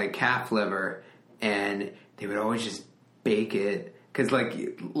want like calf liver. And they would always just bake it because,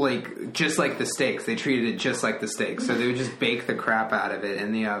 like just like the steaks, they treated it just like the steaks. So they would just bake the crap out of it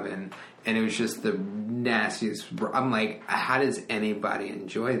in the oven, and it was just the nastiest. I'm like, how does anybody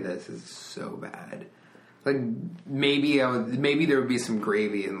enjoy this? It's so bad. Like maybe there would be some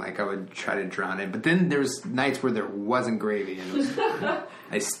gravy, and like I would try to drown it. But then there's nights where there wasn't gravy, and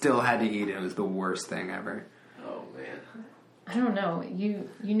I still had to eat it. It was the worst thing ever. Oh man, I don't know. You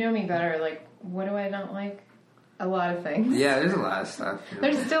know me better. Like, what do I not like? A lot of things. Yeah, there's a lot of stuff.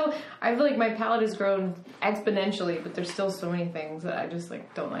 There's still, I feel like my palate has grown exponentially, but there's still so many things that I just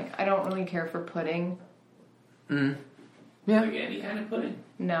like don't like. I don't really care for pudding. Yeah. Like any kind of pudding?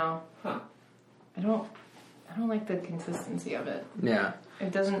 No. Huh. I don't like the consistency of it. Yeah.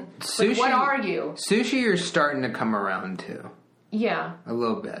 It doesn't. Sushi, like, what are you? Sushi, you're starting to come around to. Yeah. A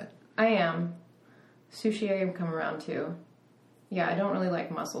little bit. I am. Sushi, I am come around to. Yeah, I don't really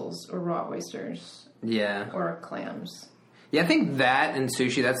like mussels or raw oysters. Yeah. Or clams. Yeah, I think that and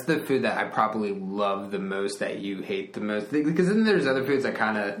sushi, that's the food that I probably love the most that you hate the most. Because then there's other foods that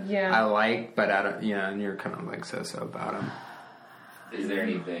kind of I like, but I don't, and you're kind of like so about them. Is there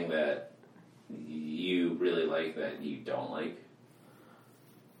anything that you really like that you don't like?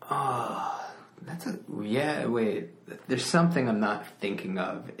 Wait. There's something I'm not thinking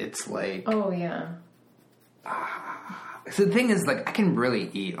of. It's like... Oh, yeah. So the thing is, like, I can really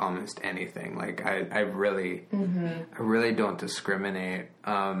eat almost anything. Like, I really don't discriminate.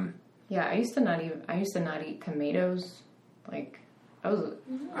 Yeah, I used to not eat tomatoes. Like, I was...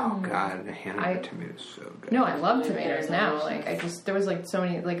 Oh, God, the Hannibal tomatoes so good. No, I love tomatoes now. Like, there was, like, so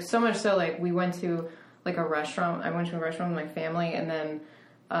many... Like, so much so, like, we went to, like, a restaurant. I went to a restaurant with my family, and then...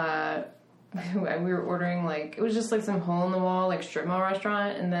 we were ordering, like, it was just like some hole-in-the-wall, like, strip mall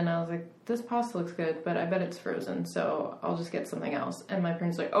restaurant, and then I was like, this pasta looks good, but I bet it's frozen, so I'll just get something else. And my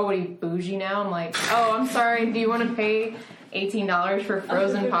parents were like, oh, what are you, bougie now? I'm like, oh, I'm sorry, do you want to pay $18 for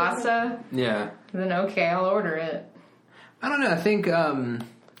frozen pasta? Yeah. Then okay, I'll order it. I don't know, I think,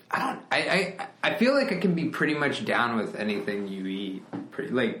 I feel like I can be pretty much down with anything you eat.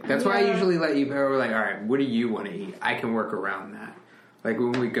 That's why I usually let you go, like, all right, what do you want to eat? I can work around that. Like,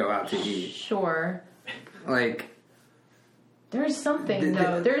 when we go out to eat. Sure. Like... There's something,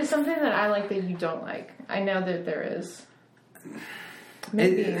 though. There is something that I like that you don't like. I know that there is.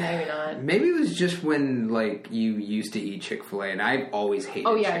 Maybe not. Maybe it was just when, like, you used to eat Chick-fil-A, and I've always hated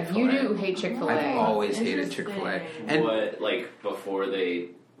Chick-fil-A. Oh, yeah, you do hate Chick-fil-A. I've always hated Chick-fil-A. And what, like, before they...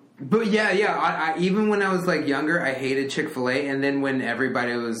 But yeah, I even when I was, like, younger, I hated Chick-fil-A, and then when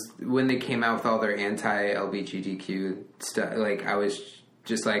they came out with all their anti-LGBTQ stuff, like, I was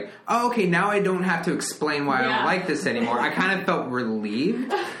just like, oh, okay, now I don't have to explain why I don't like this anymore. I kind of felt relieved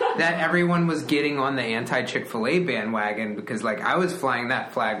that everyone was getting on the anti-Chick-fil-A bandwagon, because, like, I was flying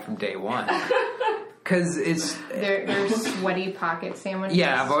that flag from day one. Because it's... They're sweaty pocket sandwiches.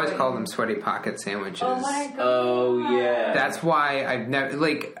 Yeah, I've always called them sweaty pocket sandwiches. Oh, my God. Oh, yeah. That's why I've never...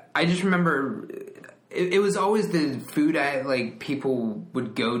 Like, I just remember... It was always the food people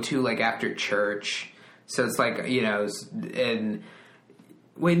would go to, like, after church. So it's like, and...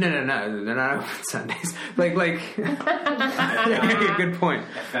 Wait, no, they're not open Sundays. Yeah, good point.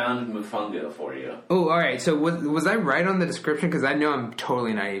 I found mofongo for you. Oh, all right. So was I right on the description? Because I know I'm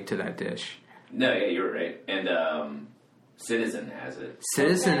totally naive to that dish. No, yeah, you were right. And Citizen has it.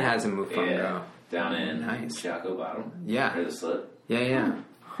 Citizen has a mofongo. Yeah, down in Chaco Bottom. Yeah. Near the Slip. Yeah.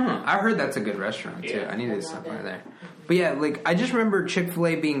 Huh. I heard that's a good restaurant, too. Yeah. I need to stop by there. But yeah, like, I just remember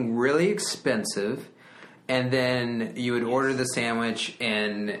Chick-fil-A being really expensive. And then you would order the sandwich,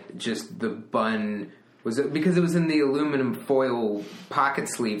 and just the bun because it was in the aluminum foil pocket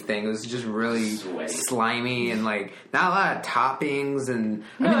sleeve thing. It was just really slimy and like not a lot of toppings. And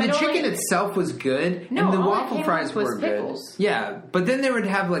the chicken itself was good, and the waffle fries were good. Yeah, but then they would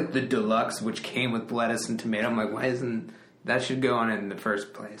have like the deluxe, which came with lettuce and tomato. I'm like, why isn't that should go on it in the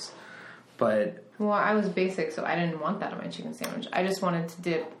first place? But I was basic, so I didn't want that on my chicken sandwich. I just wanted to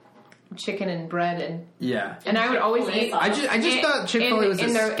dip chicken and bread and I would always eat. I just thought Chick-fil-A was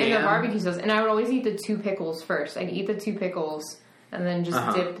in their barbecue sauce, and I would always eat the 2 pickles first. I'd eat the 2 pickles and then just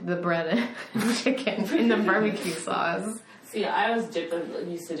dip the bread and chicken in the barbecue sauce. See, I used to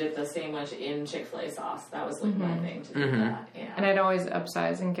dip the sandwich in Chick-fil-A sauce. That was like my thing to do that. Yeah. And I'd always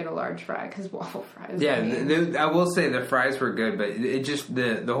upsize and get a large fry because waffle fries. Yeah, I will say the fries were good, but it just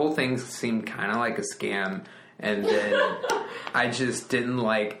the whole thing seemed kind of like a scam. And then I just didn't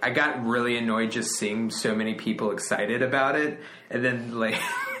I got really annoyed just seeing so many people excited about it. And then,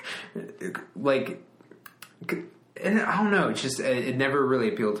 and I don't know, it's just, it never really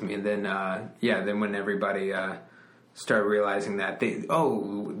appealed to me. And then, then when everybody started realizing that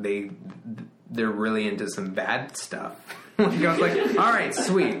they're really into some bad stuff. I was like, all right,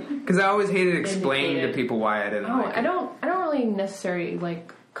 sweet. Because I always hated explaining to people why I didn't like it. I don't really necessarily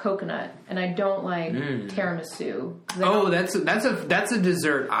like coconut, and I don't like tiramisu. That's a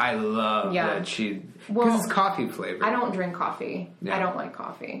dessert I love. Yeah, because it's coffee flavored. I don't drink coffee. Yeah. I don't like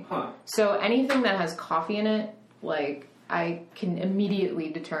coffee. So anything that has coffee in it, like I can immediately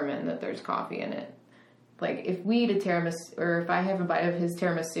determine that there's coffee in it. Like, if we eat a tiramisu, or if I have a bite of his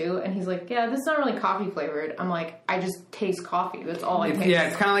tiramisu, and he's like, yeah, this is not really coffee flavored, I'm like, I just taste coffee. That's all I taste. Yeah,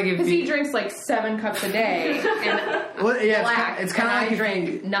 it's kind of like because he drinks like 7 cups a day, and black, it's kind of like I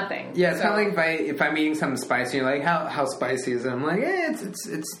drink nothing. Yeah, it's kind of like if I'm eating something spicy, you're like, how spicy is it? I'm like,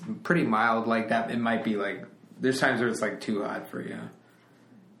 it's pretty mild like that. It might be like, there's times where it's like too hot for you.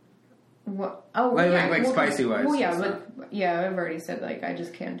 Spicy wise. Well, yeah, I've already said like I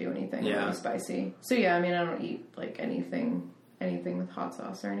just can't do anything really spicy. So yeah, I mean I don't eat like anything with hot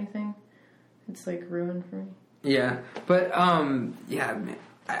sauce or anything. It's like ruined for me. Yeah, but yeah, man,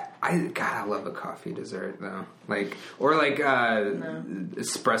 I love a coffee dessert though.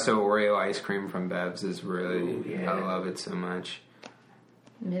 Espresso Oreo ice cream from Bev's is really. Ooh, yeah. I love it so much.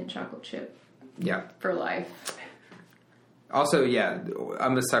 Mint chocolate chip Yeah. for life. Also, yeah,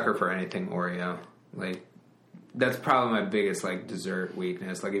 I'm a sucker for anything Oreo. Like, that's probably my biggest like dessert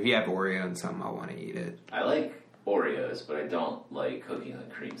weakness. Like, if you have Oreo and something, I want to eat it. I like Oreos, but I don't like cookies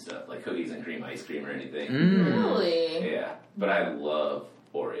and cream stuff, like cookies and cream ice cream or anything. Really? Yeah, but I love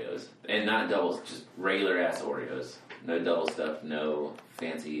Oreos, and not doubles, just regular ass Oreos. No double stuff, no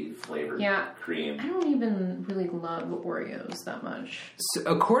fancy flavored cream. I don't even really love Oreos that much. So,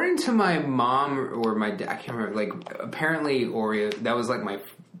 according to my mom or my dad, I can't remember. Like, apparently Oreo. That was like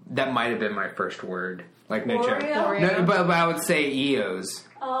that might have been my first word. Like, no joke. No, but I would say Eos.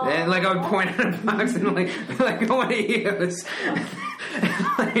 Oh. And like I would point at a box and like I want Eos.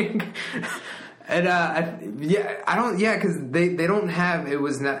 Because they don't have, it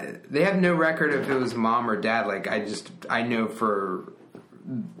was not, they have no record if it was mom or dad. Like, I know for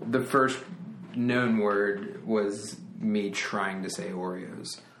the first known word was me trying to say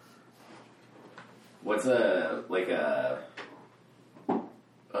Oreos. What's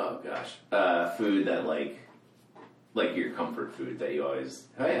food that like your comfort food that you always,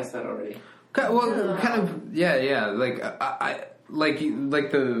 have I asked that already? Well, kind of, yeah. Like, I like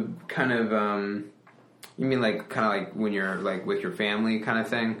the kind of, you mean like kind of like when you're like with your family kind of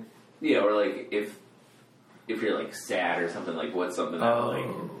thing? Yeah, or like if you're like sad or something, like what's something that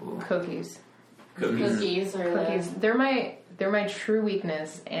like Cookies. Cookies or cookies. They're my true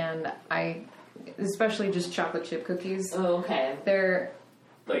weakness, and I especially just chocolate chip cookies. Oh, okay. They're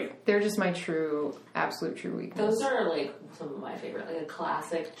just my absolute true weakness. Those are like some of my favorite, like a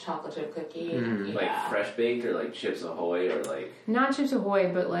classic chocolate chip cookie. Mm-hmm. like fresh baked or like Chips Ahoy or like not Chips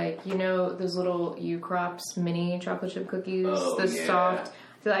Ahoy, but like those little U-Crops mini chocolate chip cookies, soft.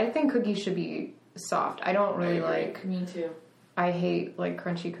 So I think cookies should be soft. I don't really like. Me too. I hate like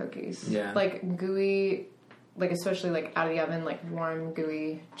crunchy cookies. Yeah. Like gooey, like especially like out of the oven, like warm,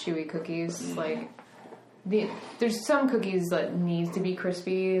 gooey, chewy cookies. Like there's some cookies that needs to be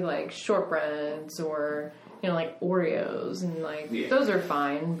crispy, like shortbreads or like Oreos, and like those are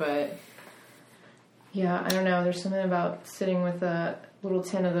fine. But yeah, I don't know. There's something about sitting with a little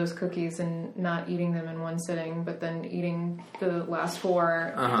tin of those cookies and not eating them in one sitting, but then eating the last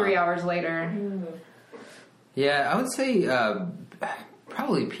 4 3 hours later. Yeah, I would say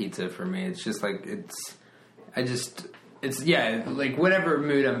probably pizza for me. It's just like like whatever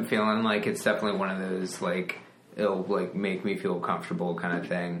mood I'm feeling, like it's definitely one of those like it'll like make me feel comfortable kind of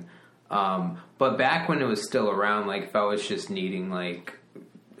thing. But back when it was still around, like if I was just needing like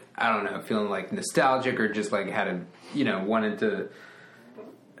I don't know, feeling like nostalgic or just like had wanted to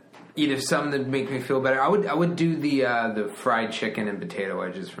eat something that make me feel better, I would do the fried chicken and potato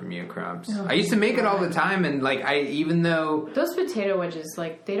wedges from U-Crops. I used to make it all the time, and like even though those potato wedges,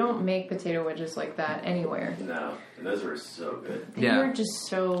 like they don't make potato wedges like that anywhere. No, and those were so good. They were just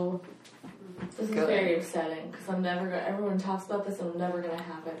so. This is very upsetting because I'm never gonna. Everyone talks about this, and I'm never gonna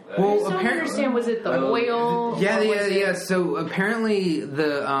have it. Well, I just don't understand. Was it the oil? Yeah. So apparently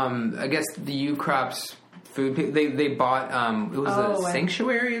I guess the U-Crops food. They bought. It was a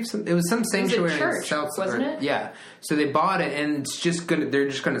sanctuary of some. It was some sanctuary. It was a church, wasn't it? Yeah. So they bought it, and it's just they're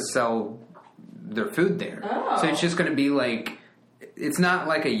just gonna sell their food there. Oh. So it's just gonna be like. It's not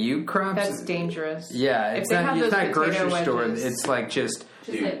like a U-Crops. That's dangerous. Yeah, it's not a grocery store. It's like just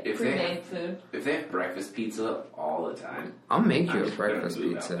Dude, like pre-made food. If they have breakfast pizza all the time, I'll make you a breakfast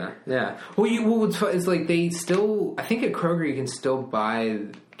pizza. Yeah. Well, it's like they still. I think at Kroger you can still buy.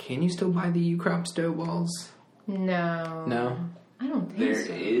 Can you still buy the U-Crops dough balls? No. I don't think there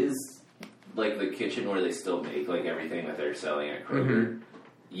so. is like the kitchen where they still make like everything that they're selling at Kroger. Mm-hmm.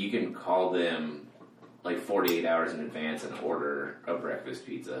 You can call them like 48 hours in advance and order a breakfast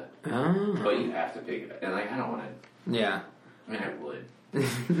pizza. Oh. But you have to pick it up. And like I don't want to. Yeah. I mean, I would.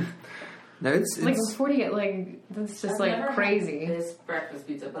 No, it's like 48. Like that's just like crazy. This breakfast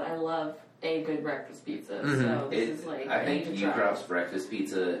pizza, but I love a good breakfast pizza. Mm-hmm. So this is like I think U-Crops breakfast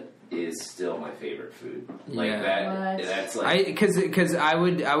pizza is still my favorite food. Like that. That's like because I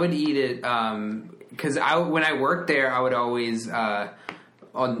would eat it because when I worked there I would always on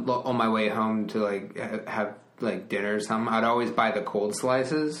my way home to like have like dinner or something I'd always buy the cold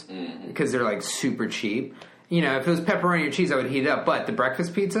slices because they're like super cheap. If it was pepperoni or cheese I would heat it up, but the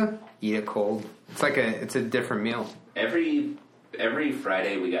breakfast pizza eat it cold. It's a different meal. Every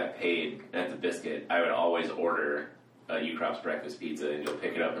Friday we got paid at the Biscuit, I would always order a U-Crops breakfast pizza, and you'll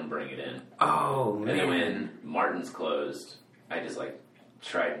pick it up and bring it in. Oh, man. And then when Martin's closed, I just, like,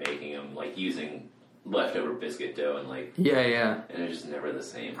 tried making them, like, using leftover biscuit dough and like Yeah. and it's just never the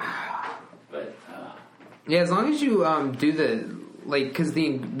same. But yeah, as long as you do the because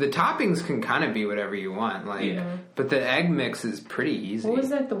the toppings can kind of be whatever you want, but the egg mix is pretty easy. What was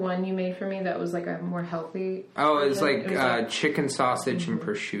that? The one you made for me that was like a more healthy. Oh, it's like chicken sausage and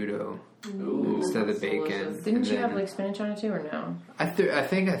prosciutto. ooh, Instead of bacon. delicious. Didn't you have like spinach on it too, or no? I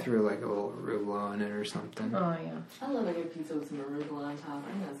think I threw like a little arugula on it or something. Oh yeah. I love a good pizza with some arugula on top.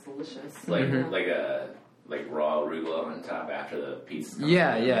 I think that's delicious. Like raw arugula on top after the pizza.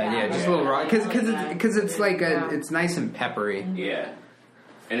 Yeah. Just a little raw because it's like it's nice and peppery. Yeah,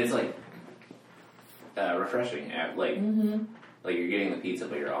 and it's like refreshing. Like you're getting the pizza,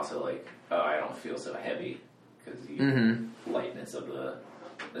 but you're also like, oh, I don't feel so heavy because the lightness of the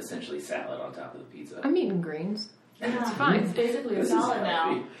essentially salad on top of the pizza. I'm eating greens. Yeah, It's fine. It's basically a This is salad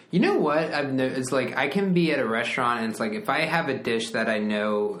now. healthy. You know what I've noticed? It's like I can be at a restaurant and it's like if I have a dish that I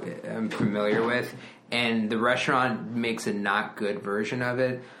know I'm familiar with and the restaurant makes a not good version of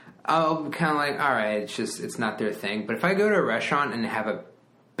it, I'll kind of like, all right, it's not their thing. But if I go to a restaurant and have a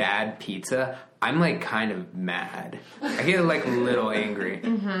bad pizza, I'm like kind of mad. I get like a little angry.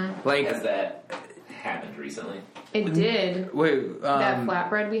 Like Has that happened recently? It did. wait, That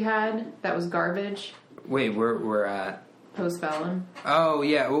flatbread we had, that was garbage. wait, we're at. Post-Bellum. Oh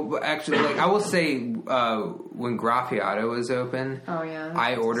yeah, well, actually, like I will say, when Graffiato was open, Oh yeah.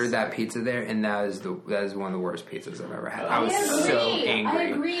 I ordered that pizza there, and that is one of the worst pizzas I've ever had. I was agree. so angry. I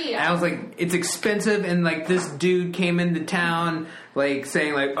agree. And I was like, it's expensive, and like this dude came into town, like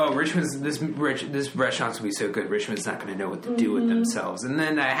saying like, oh, Richmond's this restaurant's gonna be so good, Richmond's not gonna know what to do with themselves. And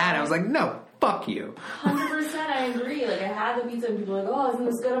then I was like, no, fuck you. 100%, I agree. Like, I had the pizza and people were like, oh, isn't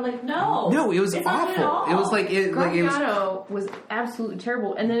this good? I'm like, no. It was it's not good at awful. all. It was like it was. Graffiato was absolutely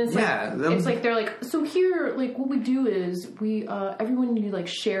terrible, and then it's like it's like they're like, so here, like what we do is we everyone you like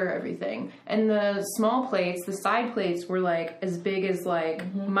share everything, and the small plates, the side plates were like as big as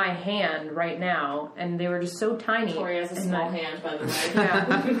like my hand right now, and they were just so tiny. Tori has a And small then- hand, by the way.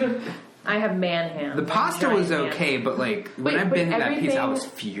 Yeah. I have man hands. The pasta Giant was hands. okay, but like when Wait, I but bit into that pizza, I was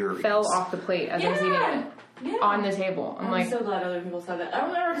everything furious. Fell off the plate as I was eating it Yeah. on the table. I'm I'm like, so glad other people said that. I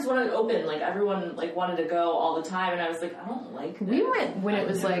remember because when it opened, like everyone like wanted to go all the time, and I was like, I don't like this. we went when it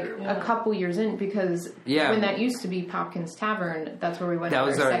was like Yeah. a couple years in because when that used to be Popkins Tavern, that's where we went. That on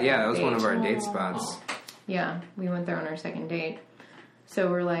was our our second that was one date. of our date spots. Yeah, we went there on our second date. So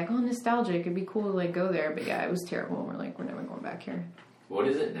we're like, oh, nostalgic. It'd be cool to like go there, but yeah, it was terrible. We're like, we're never going back here. What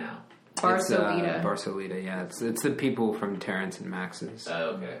is it now? Barcelita. Barcelita, yeah. It's the people from Terrence and Max's.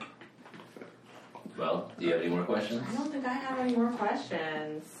 Oh, okay. Well, do you have any more questions? I don't think I have any more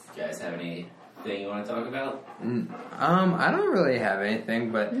questions. You guys have anything you want to talk about? I don't really have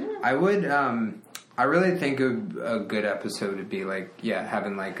anything, but I would. I really think a good episode would be like,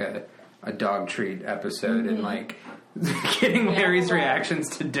 having like a dog treat episode and like getting Larry's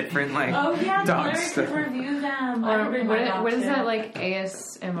reactions to different like dog Larry stuff. could review them. Or I could bring my dog what is too. that like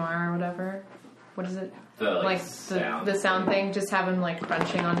ASMR or whatever? What is it? The The sound thing, just have him like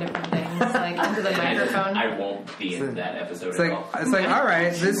crunching on different things, like into the microphone. I won't be in that episode It's at like all. all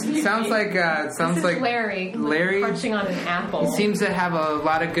right. This sounds like This is Larry crunching on an apple. He seems to have a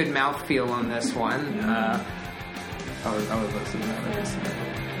lot of good mouthfeel on this one. I would listen to that episode.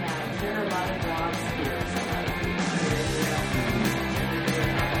 Yeah, there are a lot of vlogs here.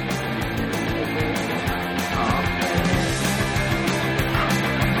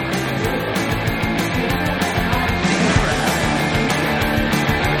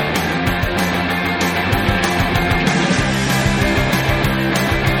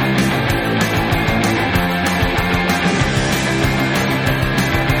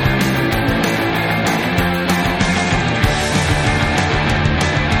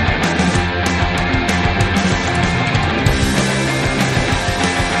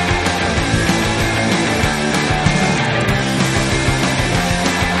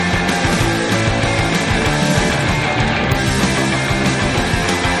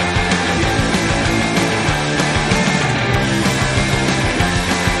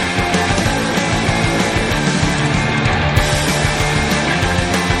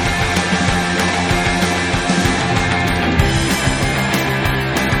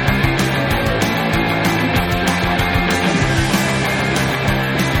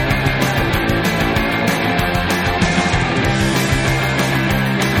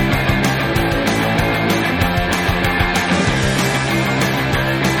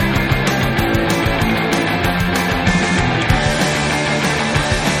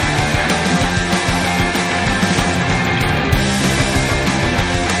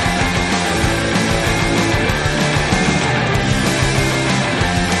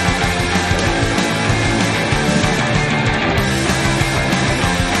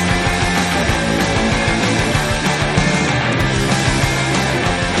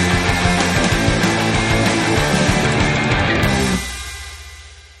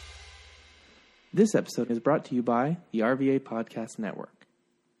 This episode is brought to you by the RVA Podcast Network.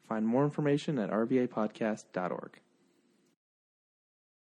 Find more information at rvapodcast.org.